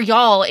exactly. For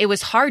y'all, it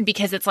was hard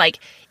because it's like,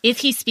 if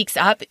he speaks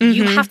up,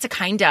 you have to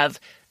kind of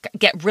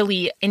get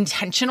really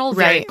intentional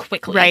very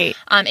quickly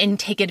and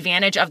take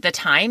advantage of the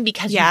time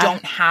because you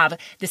don't have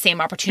the same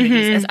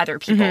opportunities as other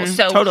people.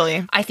 So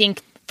I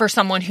think for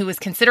someone who is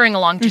considering a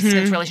long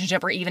distance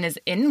relationship or even is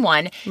in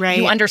one,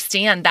 you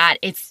understand that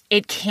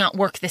it can't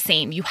work the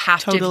same. You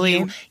have to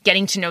view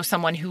getting to know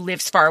someone who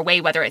lives far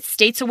away, whether it's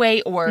states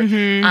away or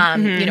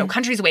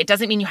countries away. It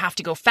doesn't mean you have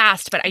to go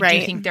fast, but I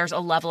do think there's a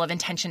level of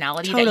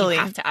intentionality that you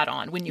have to add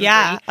on when you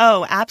agree.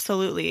 Oh,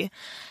 absolutely.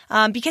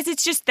 Because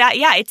it's just that,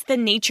 it's the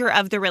nature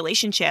of the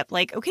relationship.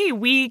 Like, okay,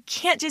 we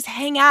can't just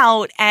hang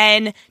out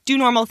and do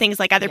normal things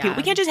like other people.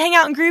 We can't just hang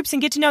out in groups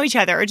and get to know each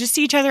other or just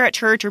see each other at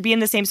church or be in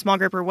the same small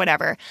group or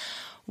whatever.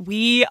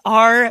 We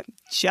are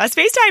just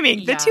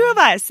FaceTiming, the two of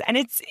us. And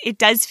it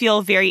does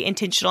feel very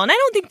intentional. And I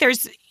don't think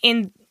there's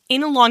in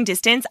a long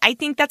distance, I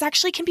think that's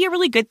actually can be a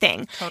really good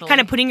thing.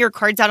 Kind of putting your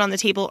cards out on the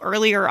table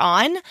earlier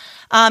on.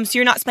 So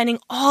you're not spending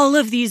all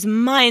of these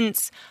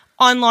months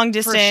on long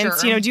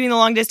distance, doing the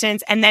long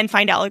distance and then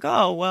find out like,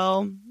 oh,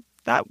 well,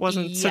 that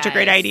wasn't such a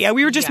great idea.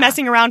 We were just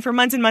messing around for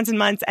months and months and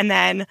months and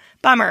then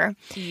bummer.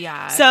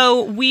 Yeah.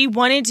 So we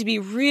wanted to be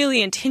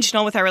really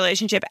intentional with our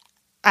relationship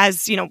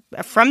as,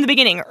 from the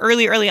beginning,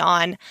 early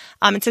on.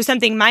 And so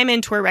something my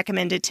mentor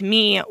recommended to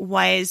me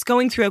was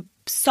going through a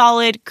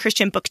solid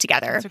Christian book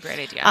together. That's a great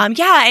idea.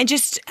 And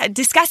just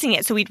discussing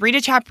it. So we'd read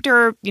a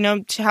chapter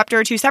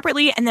or two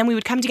separately, and then we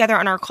would come together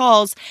on our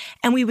calls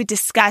and we would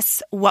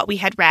discuss what we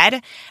had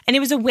read. And it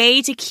was a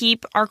way to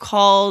keep our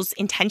calls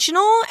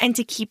intentional and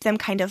to keep them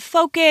kind of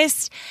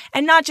focused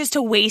and not just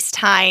to waste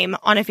time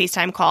on a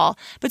FaceTime call,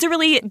 but to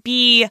really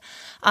be,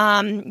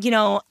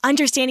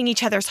 understanding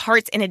each other's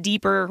hearts in a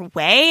deeper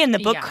way. And the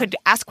book could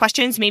ask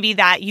questions maybe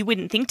that you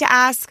wouldn't think to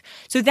ask.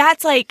 So that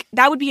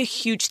would be a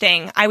huge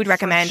thing I would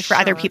recommend for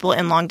other people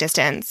in long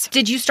distance.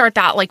 Did you start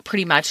that like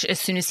pretty much as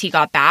soon as he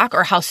got back,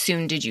 or how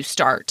soon did you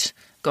start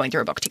going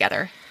through a book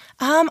together?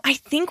 I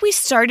think we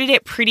started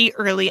it pretty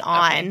early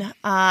on. Okay.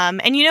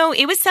 And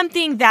it was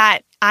something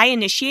that I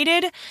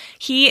initiated.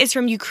 He is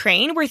from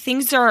Ukraine, where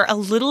things are a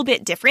little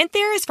bit different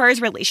there as far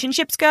as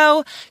relationships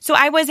go. So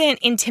I wasn't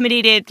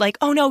intimidated like,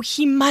 oh no,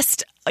 he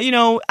must,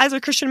 as a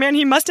Christian man,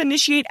 he must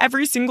initiate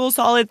every single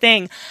solid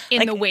thing.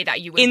 In the way that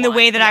you would want. In the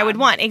way that I would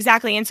want.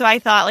 Exactly. And so I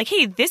thought like,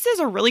 hey, this is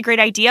a really great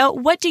idea.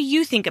 What do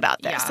you think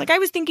about this? Yeah. I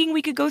was thinking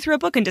we could go through a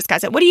book and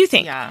discuss it. What do you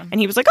think? Yeah. And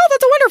he was like, oh,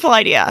 that's a wonderful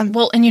idea.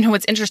 Well, and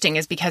what's interesting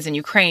is because in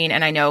Ukraine,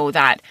 and I know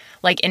that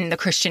like in the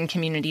Christian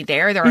community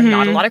there are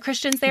not a lot of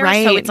Christians there.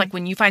 Right. So it's like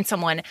when you find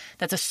someone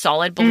that's a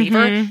solid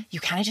believer, you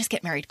kind of just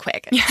get married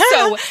quick.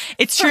 So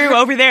it's true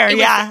over there.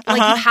 You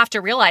have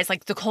to realize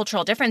like the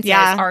cultural differences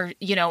are,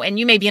 and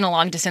you may be in a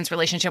long distance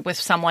relationship with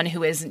someone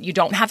who you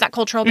don't have that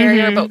cultural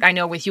barrier, but I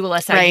know with you,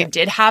 Ellissa, you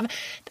did have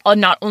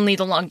not only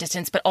the long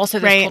distance, but also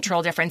those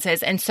cultural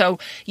differences. And so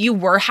you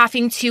were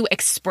having to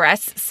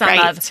express some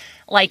of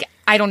like,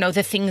 I don't know,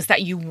 the things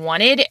that you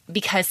wanted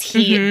because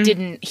he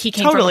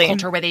came from a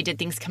culture where they did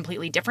things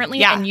completely differently.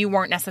 Yeah. And you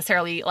weren't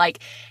necessarily like,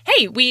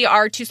 hey, we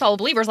are two solid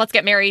believers. Let's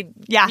get married,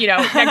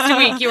 next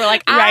week. You were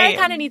like, I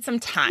kind of need some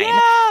time.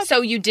 Yeah.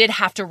 So you did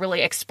have to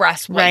really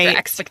express what your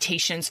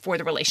expectations for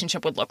the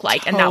relationship would look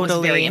like. And that was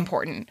very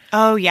important.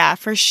 Oh, yeah,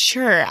 for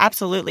sure.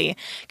 Absolutely.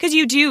 Because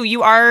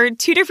you are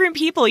two different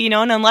people,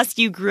 and unless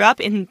you grew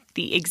up in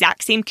the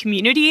exact same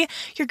community,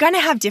 you're going to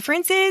have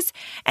differences.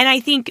 And I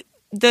think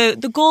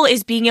the goal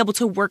is being able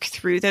to work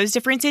through those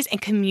differences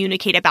and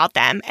communicate about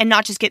them and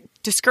not just get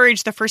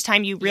discouraged the first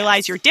time you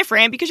realize you're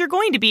different, because you're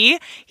going to be.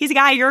 He's a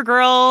guy, you're a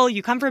girl,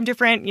 you come from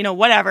different,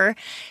 whatever.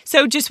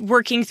 So just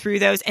working through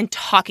those and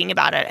talking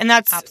about it. And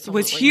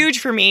was huge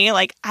for me.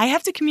 Like, I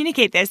have to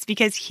communicate this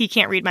because he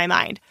can't read my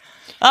mind.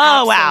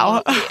 Oh,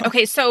 wow.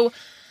 Okay, so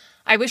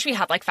I wish we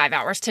had like 5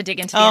 hours to dig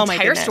into the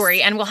entire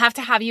story, and we'll have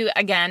to have you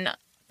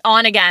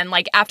on again,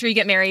 like after you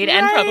get married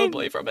and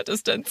probably from a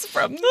distance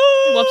we'll have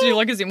to do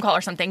like a Zoom call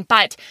or something.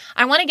 But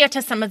I want to get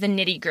to some of the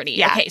nitty gritty.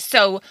 Yeah. Okay.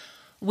 So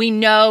we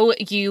know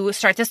you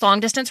start this long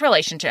distance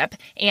relationship,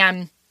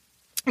 and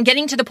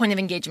getting to the point of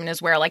engagement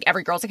is where like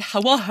every girl's like,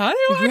 how do you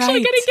actually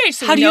get engaged?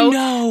 So how do you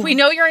know? We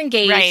know you're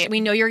engaged. Right.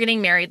 We know you're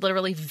getting married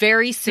literally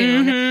very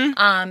soon.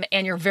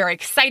 And you're very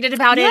excited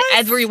about it.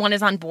 Everyone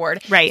is on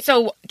board. Right.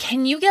 So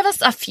can you give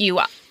us a few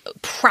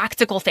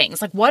practical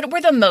things? Like, what were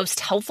the most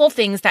helpful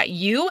things that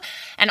you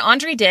and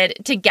Andre did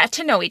to get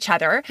to know each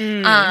other?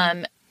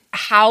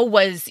 How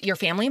was your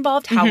family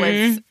involved? How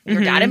was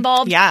your dad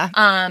involved? Yeah.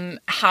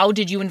 How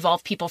did you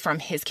involve people from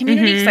his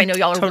community? Because I know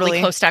y'all are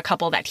really close to a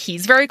couple that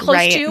he's very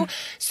close to.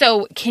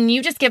 So can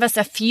you just give us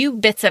a few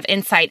bits of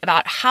insight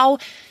about how,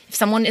 if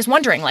someone is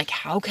wondering, like,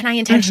 how can I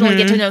intentionally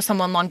get to know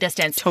someone long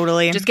distance?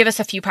 Totally. Just give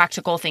us a few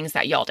practical things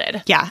that y'all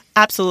did. Yeah,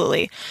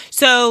 absolutely.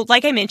 So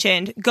like I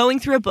mentioned, going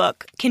through a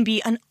book can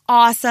be an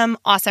awesome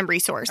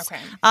resource. Okay.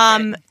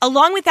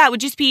 Along with that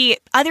would just be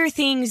other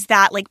things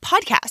that like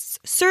podcasts,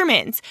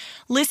 sermons,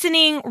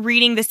 listening,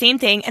 reading the same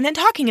thing, and then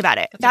talking about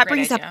it. That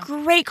brings up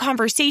great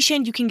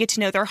conversation. You can get to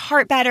know their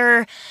heart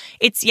better.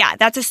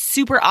 That's a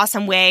super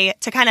awesome way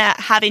to kind of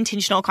have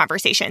intentional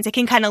conversations. It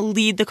can kind of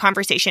lead the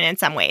conversation in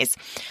some ways.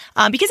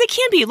 Because it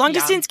can be. Long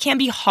distance can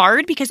be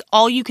hard because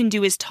all you can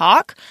do is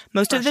talk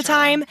most of the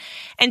time.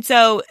 And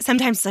so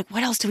sometimes it's like,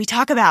 what else do we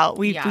talk about?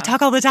 We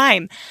talk all the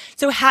time.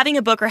 So having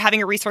a book or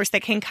having a resource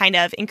that can kind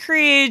of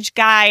encourage,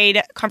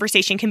 guide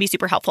conversation can be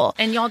super helpful.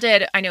 And y'all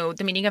did, I know,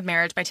 The Meaning of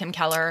Marriage by Tim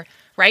Keller,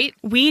 right?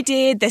 We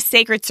did The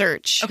Sacred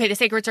Search. Okay, The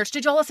Sacred Search.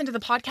 Did y'all listen to the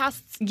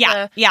podcasts?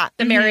 Yeah.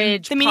 The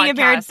Marriage The Meaning of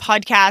Marriage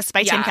podcast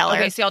by Tim Keller.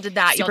 Okay, so y'all did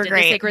that. Super y'all did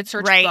great. The Sacred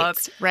Search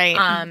books.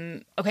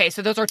 Right. Okay,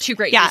 so those are two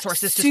great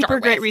resources to start with. Super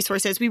great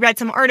resources. We read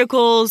some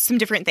articles, some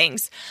different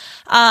things.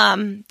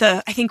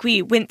 I think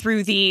we went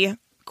through the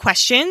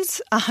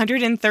questions,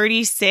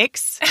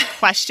 136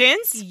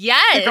 questions.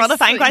 Yes. The Girl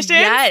Defined questions.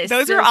 Yes.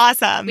 Those are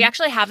awesome. We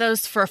actually have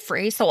those for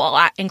free, so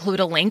I'll include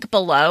a link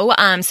below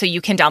so you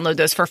can download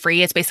those for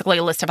free. It's basically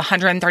a list of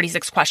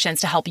 136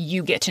 questions to help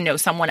you get to know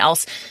someone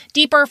else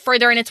deeper,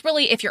 further, and it's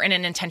really if you're in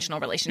an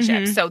intentional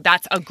relationship. So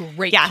that's a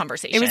great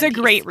conversation. It was a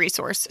great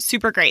resource.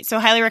 Super great. So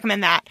highly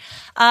recommend that.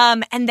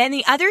 And then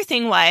the other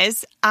thing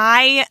was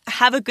I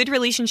have a good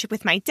relationship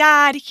with my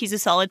dad. He's a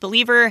solid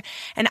believer,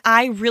 and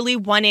I really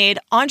wanted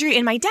Andre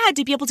and my dad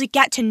to be able to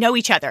get to know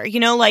each other. You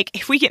know, like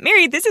if we get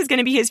married, this is going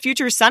to be his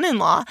future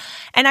son-in-law.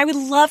 And I would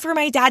love for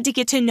my dad to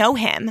get to know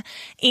him.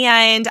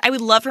 And I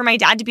would love for my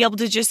dad to be able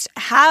to just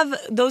have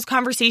those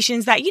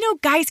conversations that, you know,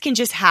 guys can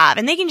just have,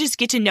 and they can just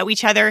get to know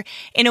each other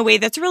in a way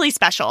that's really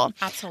special.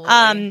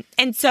 Absolutely.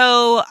 And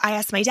so I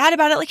asked my dad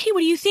about it, like, hey,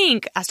 what do you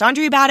think? Asked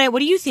Andre about it. What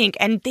do you think?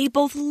 And they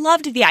both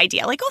loved the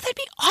idea. Like, oh, that'd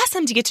be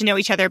awesome to get to know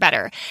each other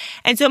better.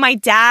 And so my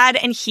dad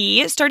and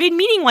he started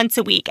meeting once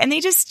a week, and they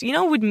just, you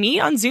know, would meet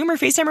on Zoom or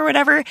FaceTime or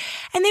whatever,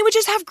 and they would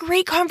just have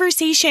great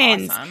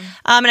conversations. Awesome.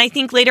 And I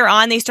think later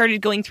on they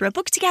started going through a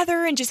book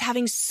together and just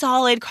having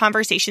solid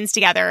conversations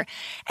together.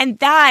 And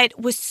that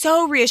was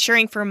so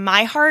reassuring for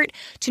my heart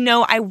to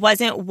know I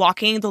wasn't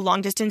walking the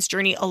long distance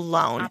journey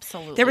alone.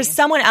 Absolutely. There was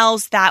someone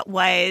else that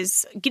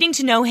was getting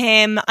to know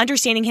him,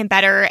 understanding him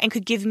better, and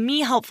could give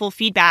me helpful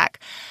feedback.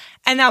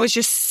 And that was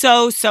just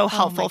so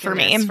helpful for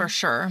me. For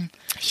sure.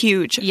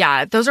 Huge.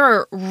 Yeah, those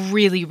are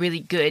really,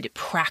 really good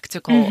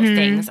practical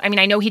things. I mean,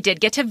 I know he did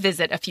get to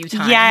visit a few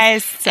times.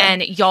 Yes.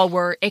 And y'all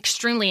were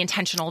extremely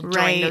intentional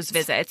during those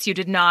visits. You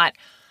did not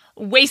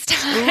waste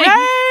time.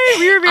 Right.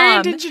 We were very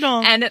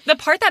intentional. And the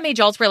part that made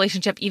y'all's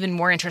relationship even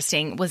more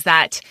interesting was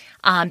that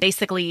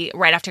basically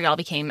right after y'all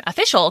became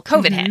official,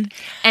 COVID hit.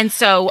 And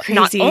so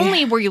not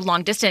only were you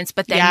long distance,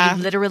 but then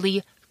you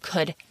literally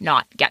could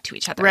not get to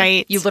each other.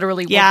 Right. You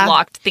literally were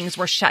blocked. Things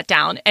were shut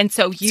down. And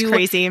so you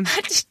had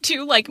to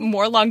do like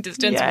more long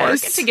distance work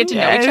to get to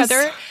know each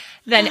other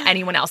than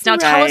anyone else. Now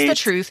tell us the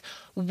truth.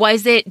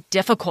 Was it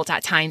difficult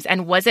at times,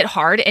 and was it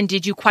hard? And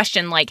did you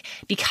question, like,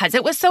 because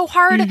it was so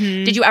hard,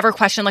 did you ever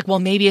question, like, well,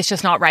 maybe it's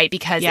just not right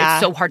because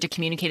it's so hard to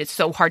communicate, it's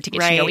so hard to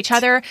get to know each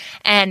other?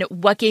 And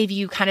what gave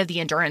you kind of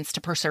the endurance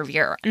to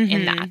persevere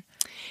in that?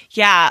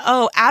 Yeah.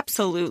 Oh,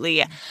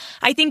 absolutely.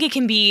 I think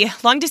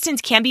long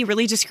distance can be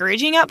really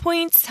discouraging at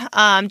points,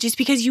 just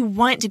because you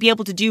want to be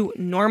able to do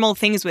normal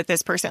things with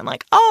this person.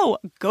 Like, oh,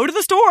 go to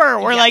the store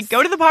or like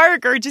go to the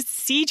park or just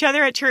see each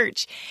other at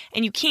church.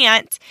 And you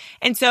can't.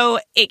 And so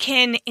it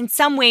can, in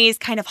some ways,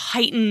 kind of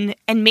heighten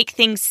and make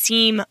things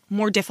seem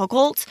more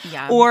difficult.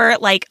 Yeah. Or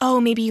like,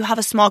 oh, maybe you have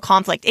a small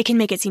conflict. It can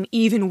make it seem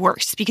even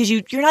worse because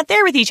you're not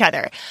there with each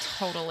other.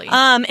 Totally.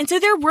 And so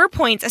there were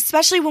points,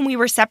 especially when we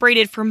were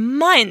separated for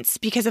months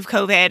because of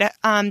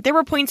COVID, there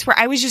were points where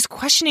I was just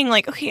questioning,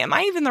 like, okay, am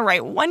I even the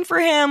right one for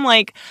him?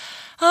 Like,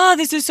 oh,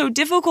 this is so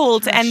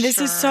difficult and this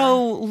is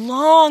so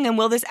long, and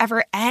will this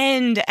ever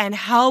end? And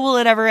how will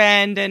it ever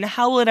end? And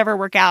how will it ever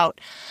work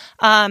out?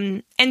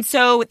 And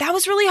so that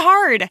was really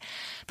hard.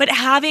 But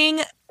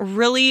having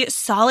really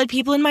solid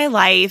people in my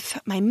life,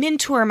 my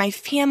mentor, my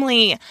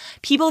family,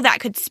 people that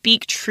could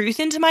speak truth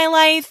into my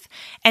life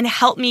and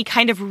help me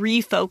kind of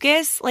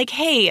refocus, like,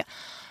 hey,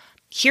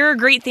 here are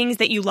great things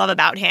that you love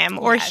about him,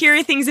 or here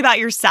are things about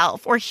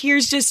yourself, or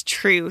here's just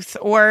truth,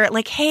 or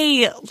like,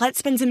 hey, let's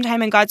spend some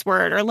time in God's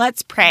word, or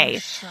let's pray.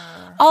 Sure.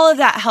 All of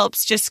that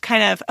helps just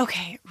kind of,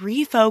 okay,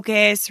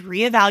 refocus,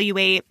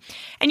 reevaluate.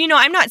 And, you know,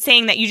 I'm not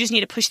saying that you just need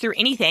to push through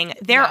anything.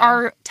 There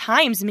are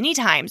times, many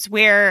times,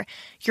 where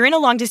you're in a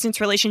long distance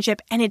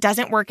relationship and it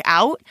doesn't work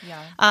out.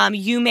 Yeah.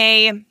 You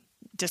may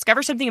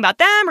discover something about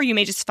them, or you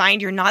may just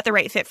find you're not the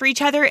right fit for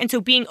each other. And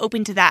so being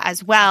open to that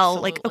as well,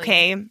 Absolutely. like,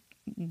 okay,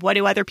 what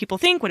do other people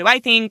think? What do I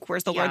think?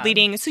 Where's the Lord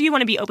leading? So you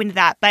want to be open to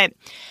that, but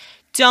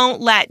don't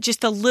let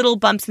just the little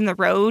bumps in the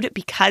road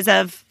because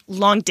of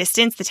long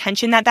distance, the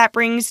tension that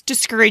brings,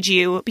 discourage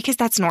you, because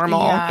that's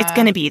normal. Yeah. It's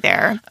going to be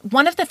there.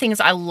 One of the things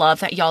I love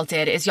that y'all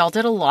did is y'all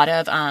did a lot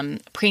of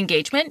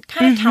pre-engagement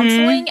kind of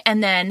counseling,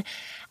 and then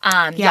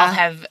y'all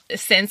have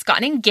since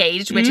gotten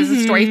engaged, which is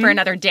a story for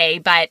another day.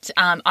 But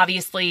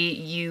obviously,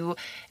 you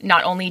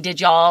not only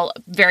did y'all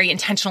very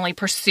intentionally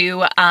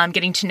pursue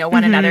getting to know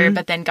one another,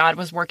 but then God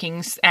was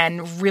working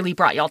and really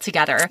brought y'all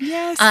together.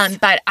 Yes.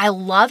 But I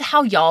love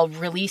how y'all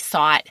really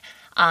sought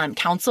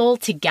counsel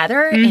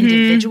together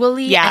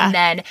individually, and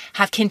then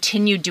have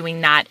continued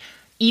doing that.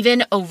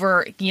 Even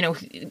over, you know,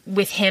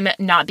 with him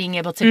not being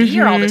able to be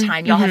here all the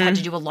time, y'all have had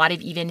to do a lot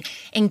of even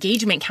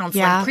engagement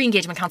counseling,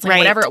 pre-engagement counseling,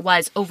 whatever it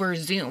was, over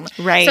Zoom.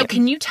 Right. So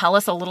can you tell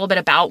us a little bit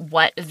about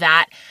what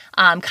that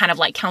kind of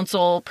like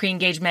counsel,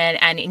 pre-engagement,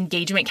 and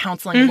engagement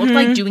counseling looked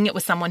like, doing it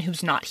with someone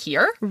who's not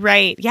here?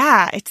 Right.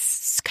 Yeah.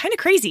 It's kind of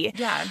crazy.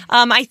 Yeah.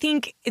 I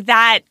think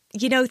that,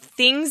 you know,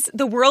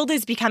 the world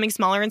is becoming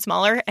smaller and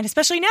smaller. And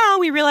especially now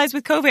we realize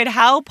with COVID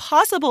how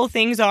possible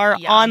things are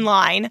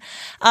online.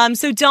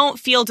 So don't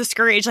feel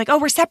discouraged, like, oh,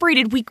 we're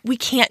separated. We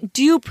can't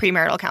do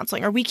premarital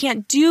counseling, or we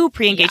can't do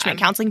pre-engagement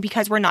counseling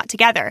because we're not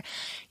together.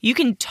 You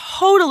can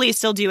totally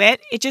still do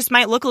it. It just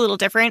might look a little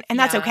different, and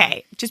that's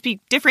okay. Just be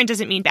different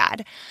doesn't mean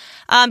bad.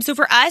 So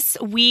for us,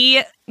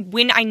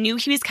 when I knew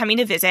he was coming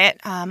to visit,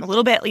 a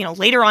little bit, you know,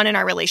 later on in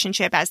our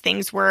relationship, as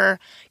things were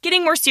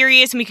getting more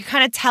serious and we could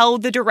kind of tell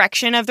the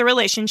direction of the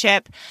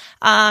relationship,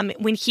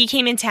 when he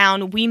came in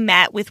town, we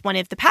met with one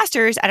of the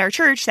pastors at our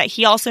church that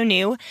he also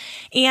knew.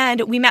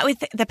 And we met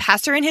with the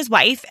pastor and his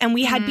wife, and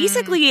we had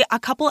basically a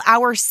couple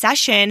hour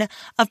session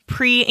of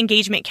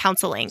pre-engagement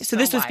counseling. So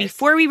this was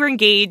before we were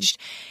engaged.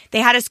 they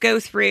had us go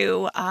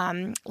through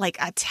like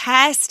a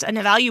test, an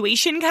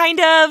evaluation kind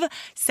of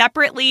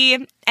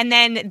separately. And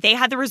then they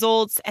had the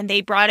results and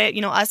they brought it,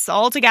 us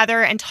all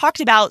together and talked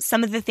about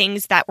some of the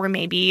things that were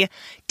maybe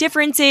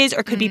differences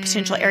or could be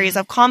potential areas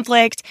of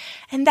conflict.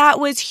 And that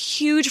was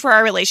huge for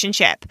our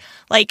relationship.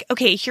 Like,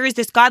 okay, here's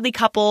this godly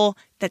couple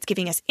that's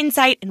giving us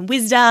insight and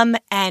wisdom.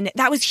 And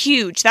that was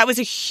huge. That was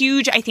a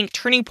huge, I think,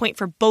 turning point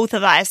for both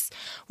of us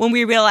when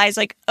we realized,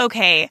 like,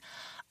 okay,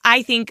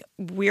 I think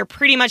we're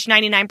pretty much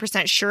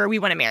 99% sure we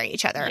want to marry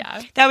each other.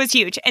 Yeah. That was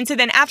huge. And so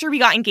then after we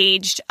got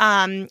engaged,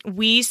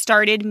 we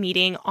started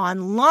meeting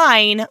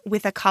online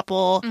with a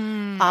couple,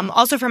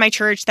 also from my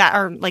church that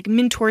are like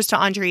mentors to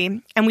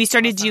Andre. And we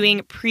started doing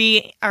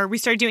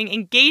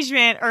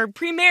engagement or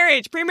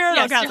premarital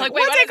counseling. Like,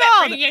 what's it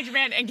called?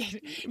 Pre-engagement,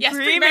 engagement. Yes,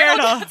 Premarital.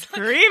 I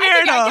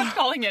think I kept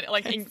calling it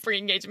like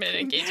pre-engagement and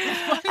engagement.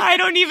 I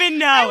don't even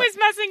know. I was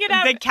messing it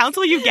up. The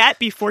counsel you get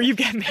before you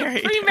get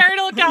married.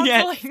 Premarital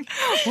counseling.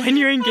 Yes. When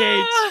you're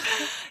engaged.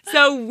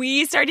 So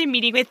we started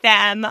meeting with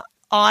them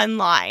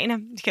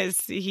online because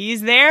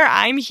he's there,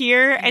 I'm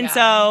here. And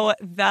so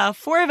the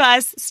four of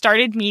us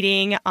started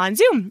meeting on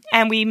Zoom,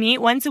 and we meet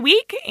once a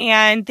week,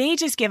 and they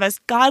just give us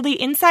godly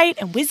insight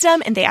and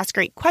wisdom, and they ask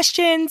great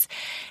questions.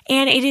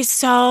 And it is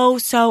so,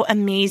 so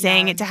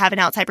amazing to have an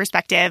outside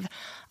perspective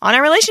on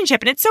our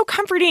relationship. And it's so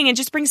comforting and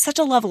just brings such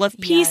a level of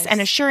peace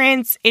and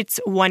assurance. It's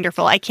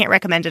wonderful. I can't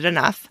recommend it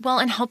enough. Well,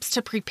 and helps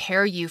to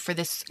prepare you for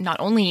this not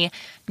only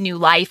new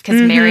life,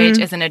 because marriage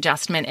is an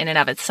adjustment in and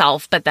of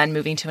itself, but then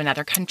moving to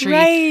another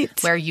country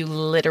where you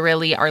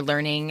literally are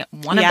learning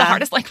one of the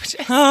hardest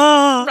languages,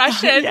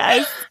 Russian.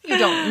 Yes. You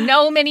don't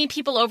know many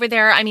people over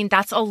there. I mean,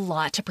 that's a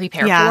lot to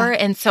prepare for.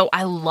 And so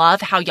I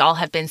love how y'all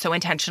have been so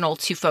intentional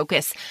to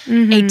focus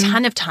a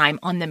ton of time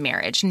on the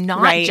marriage,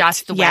 not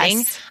just the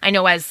wedding. I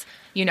know as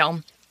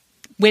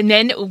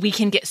women, we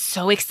can get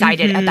so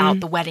excited about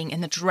the wedding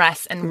and the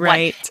dress and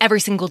what every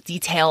single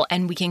detail,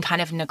 and we can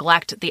kind of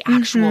neglect the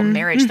actual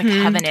marriage,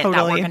 the covenant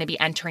that we're going to be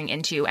entering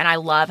into. And I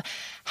love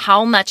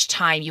how much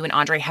time you and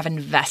Andre have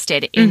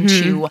invested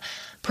into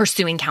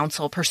pursuing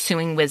counsel,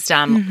 pursuing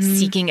wisdom,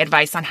 seeking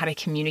advice on how to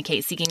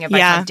communicate, seeking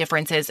advice on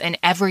differences in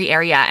every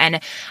area.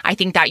 And I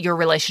think that your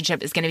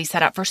relationship is going to be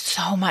set up for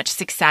so much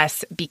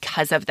success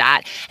because of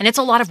that. And it's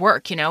a lot of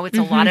work, it's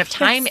a lot of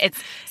time.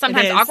 It's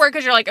sometimes awkward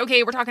because you're like,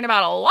 okay, we're talking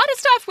about a lot of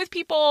stuff with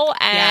people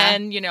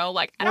and,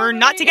 we're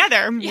not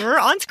together. Yes. We're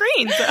on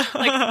screens.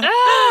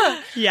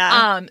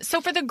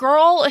 So for the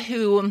girl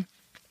who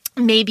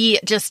maybe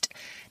just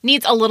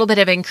needs a little bit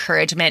of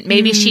encouragement.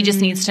 Maybe she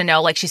just needs to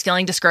know, like, she's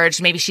feeling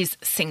discouraged. Maybe she's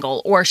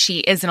single or she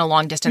is in a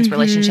long-distance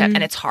relationship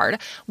and it's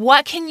hard.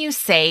 What can you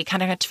say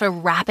kind of to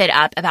wrap it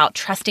up about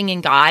trusting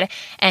in God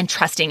and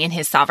trusting in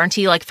His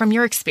sovereignty, like from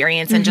your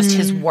experience and just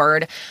His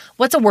word?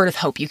 What's a word of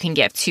hope you can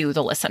give to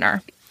the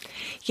listener?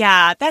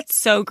 Yeah, that's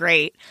so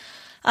great.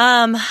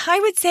 I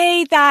would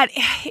say that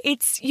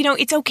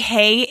it's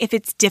okay if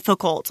it's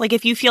difficult. Like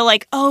if you feel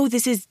like, oh,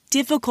 this is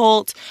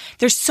difficult,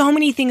 there's so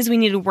many things we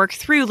need to work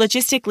through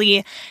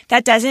logistically,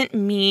 that doesn't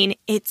mean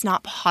it's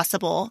not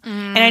possible.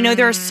 And I know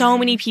there are so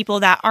many people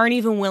that aren't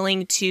even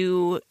willing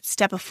to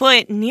step a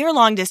foot near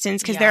long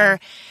distance because they're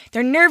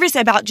nervous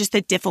about just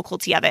the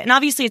difficulty of it. And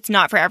obviously it's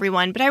not for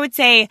everyone, but I would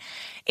say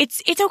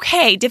it's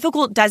okay.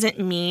 Difficult doesn't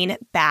mean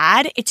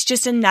bad. It's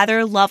just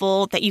another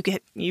level that you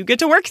get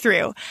to work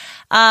through.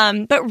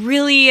 But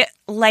really,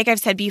 like I've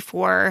said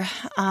before,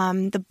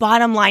 the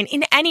bottom line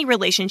in any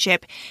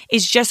relationship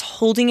is just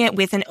holding it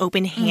with an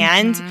open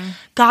hand.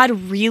 God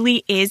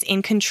really is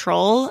in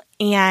control,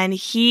 and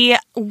He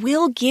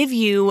will give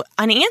you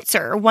an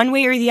answer one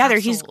way or the other.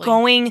 He's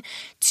going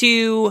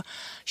to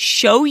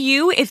show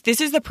you if this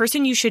is the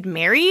person you should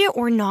marry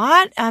or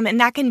not. And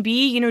that can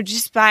be,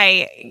 just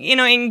by,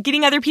 in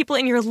getting other people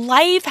in your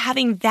life,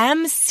 having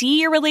them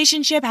see your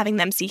relationship, having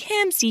them see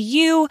Him, see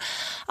you,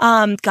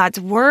 God's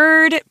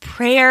word,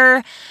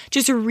 prayer,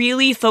 just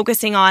really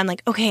focusing on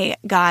like, okay,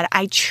 God,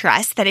 I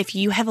trust that if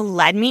you have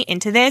led me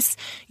into this,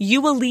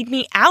 you will lead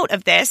me out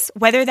of this,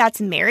 whether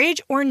that's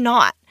marriage or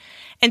not.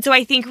 And so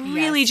I think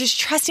really just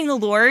trusting the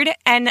Lord.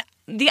 And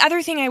the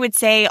other thing I would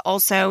say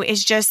also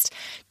is just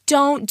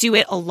don't do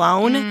it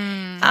alone.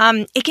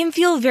 It can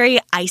feel very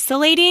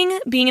isolating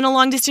being in a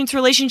long distance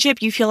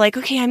relationship. You feel like,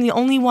 okay, I'm the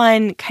only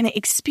one kind of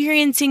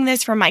experiencing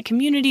this from my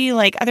community.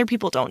 Like other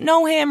people don't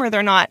know Him or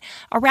they're not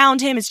around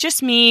Him. It's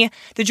just me.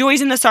 The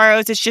joys and the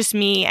sorrows, it's just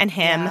me and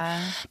Him.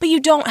 But you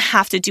don't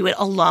have to do it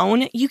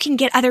alone. You can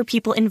get other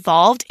people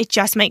involved. It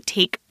just might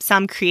take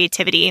some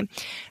creativity.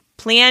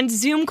 Plan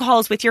Zoom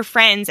calls with your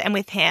friends and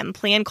with Him.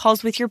 Plan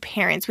calls with your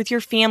parents, with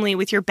your family,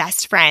 with your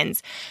best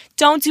friends.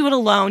 Don't do it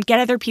alone. Get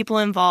other people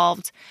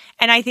involved.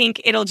 And I think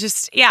it'll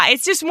just,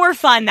 it's just more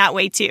fun that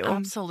way too.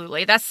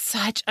 Absolutely. That's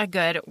such a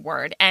good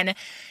word. And,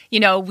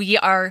 we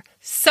are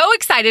so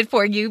excited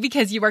for you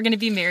because you are going to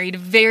be married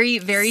very,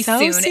 very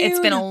soon.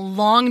 It's been a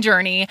long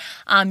journey.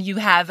 You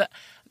have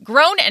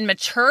grown and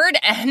matured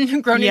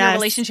and grown in your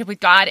relationship with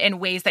God in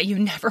ways that you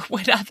never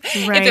would have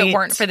if it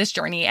weren't for this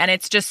journey. And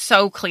it's just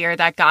so clear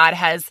that God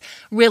has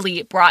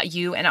really brought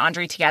you and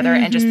Andre together,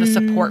 and just the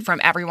support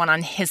from everyone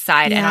on his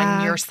side and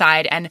on your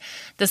side, and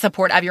the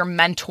support of your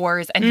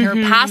mentors and your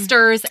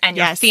pastors and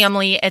your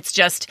family. It's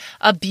just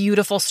a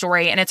beautiful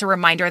story. And it's a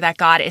reminder that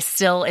God is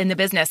still in the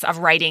business of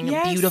writing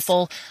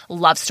beautiful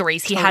love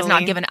stories. He has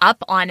not given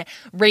up on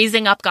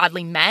raising up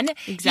godly men.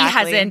 He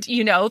hasn't,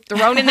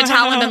 thrown in the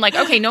towel and been like,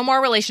 okay, no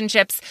more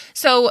relationships.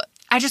 So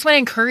I just want to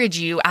encourage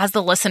you as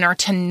the listener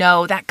to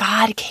know that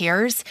God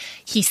cares.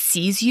 He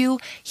sees you.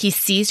 He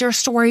sees your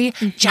story,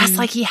 just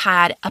like he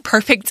had a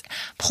perfect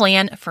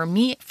plan for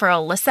me, for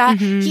Ellissa.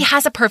 He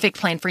has a perfect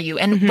plan for you.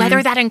 And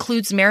whether that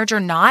includes marriage or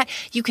not,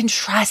 you can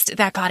trust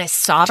that God is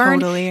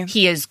sovereign.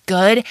 He is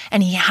good,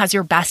 and he has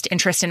your best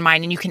interest in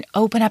mind. And you can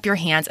open up your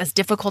hands, as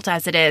difficult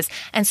as it is,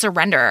 and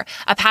surrender.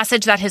 A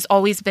passage that has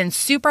always been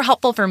super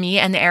helpful for me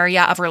in the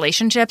area of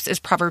relationships is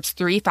Proverbs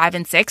 3, 5,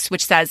 and 6,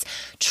 which says,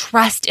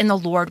 trust in the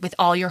Lord with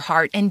all your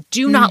heart and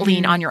do not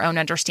lean on your own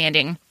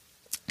understanding.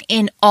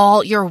 In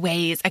all your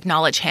ways,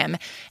 acknowledge him,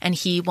 and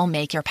he will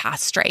make your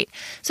path straight.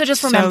 So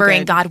just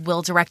remembering God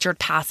will direct your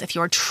path if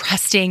you're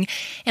trusting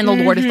in the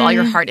Lord with all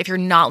your heart. If you're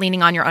not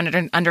leaning on your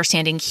own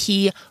understanding,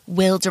 he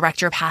will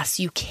direct your path.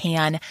 So you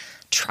can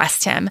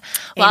trust him.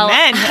 Well,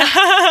 Amen.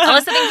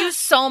 Ellissa, thank you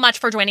so much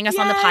for joining us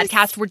on the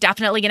podcast. We're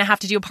definitely going to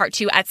have to do a part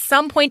 2 at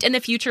some point in the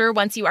future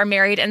once you are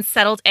married and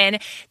settled in,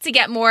 to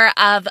get more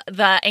of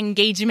the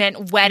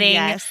engagement, wedding,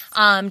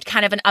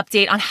 kind of an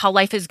update on how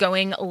life is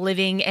going,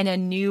 living in a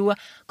new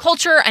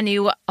culture,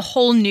 a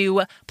whole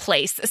new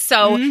place.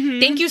 So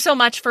thank you so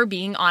much for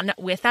being on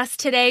with us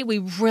today. We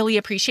really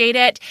appreciate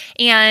it.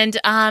 And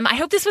I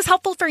hope this was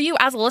helpful for you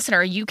as a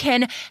listener. You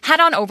can head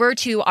on over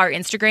to our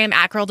Instagram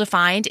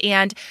 @GirlDefined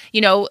and,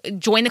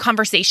 join the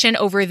conversation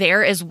over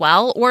there as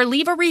well, or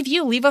leave a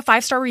review, leave a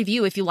 5-star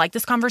review if you like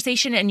this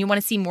conversation and you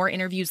want to see more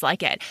interviews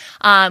like it.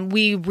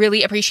 We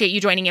really appreciate you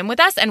joining in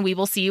with us, and we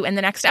will see you in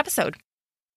the next episode.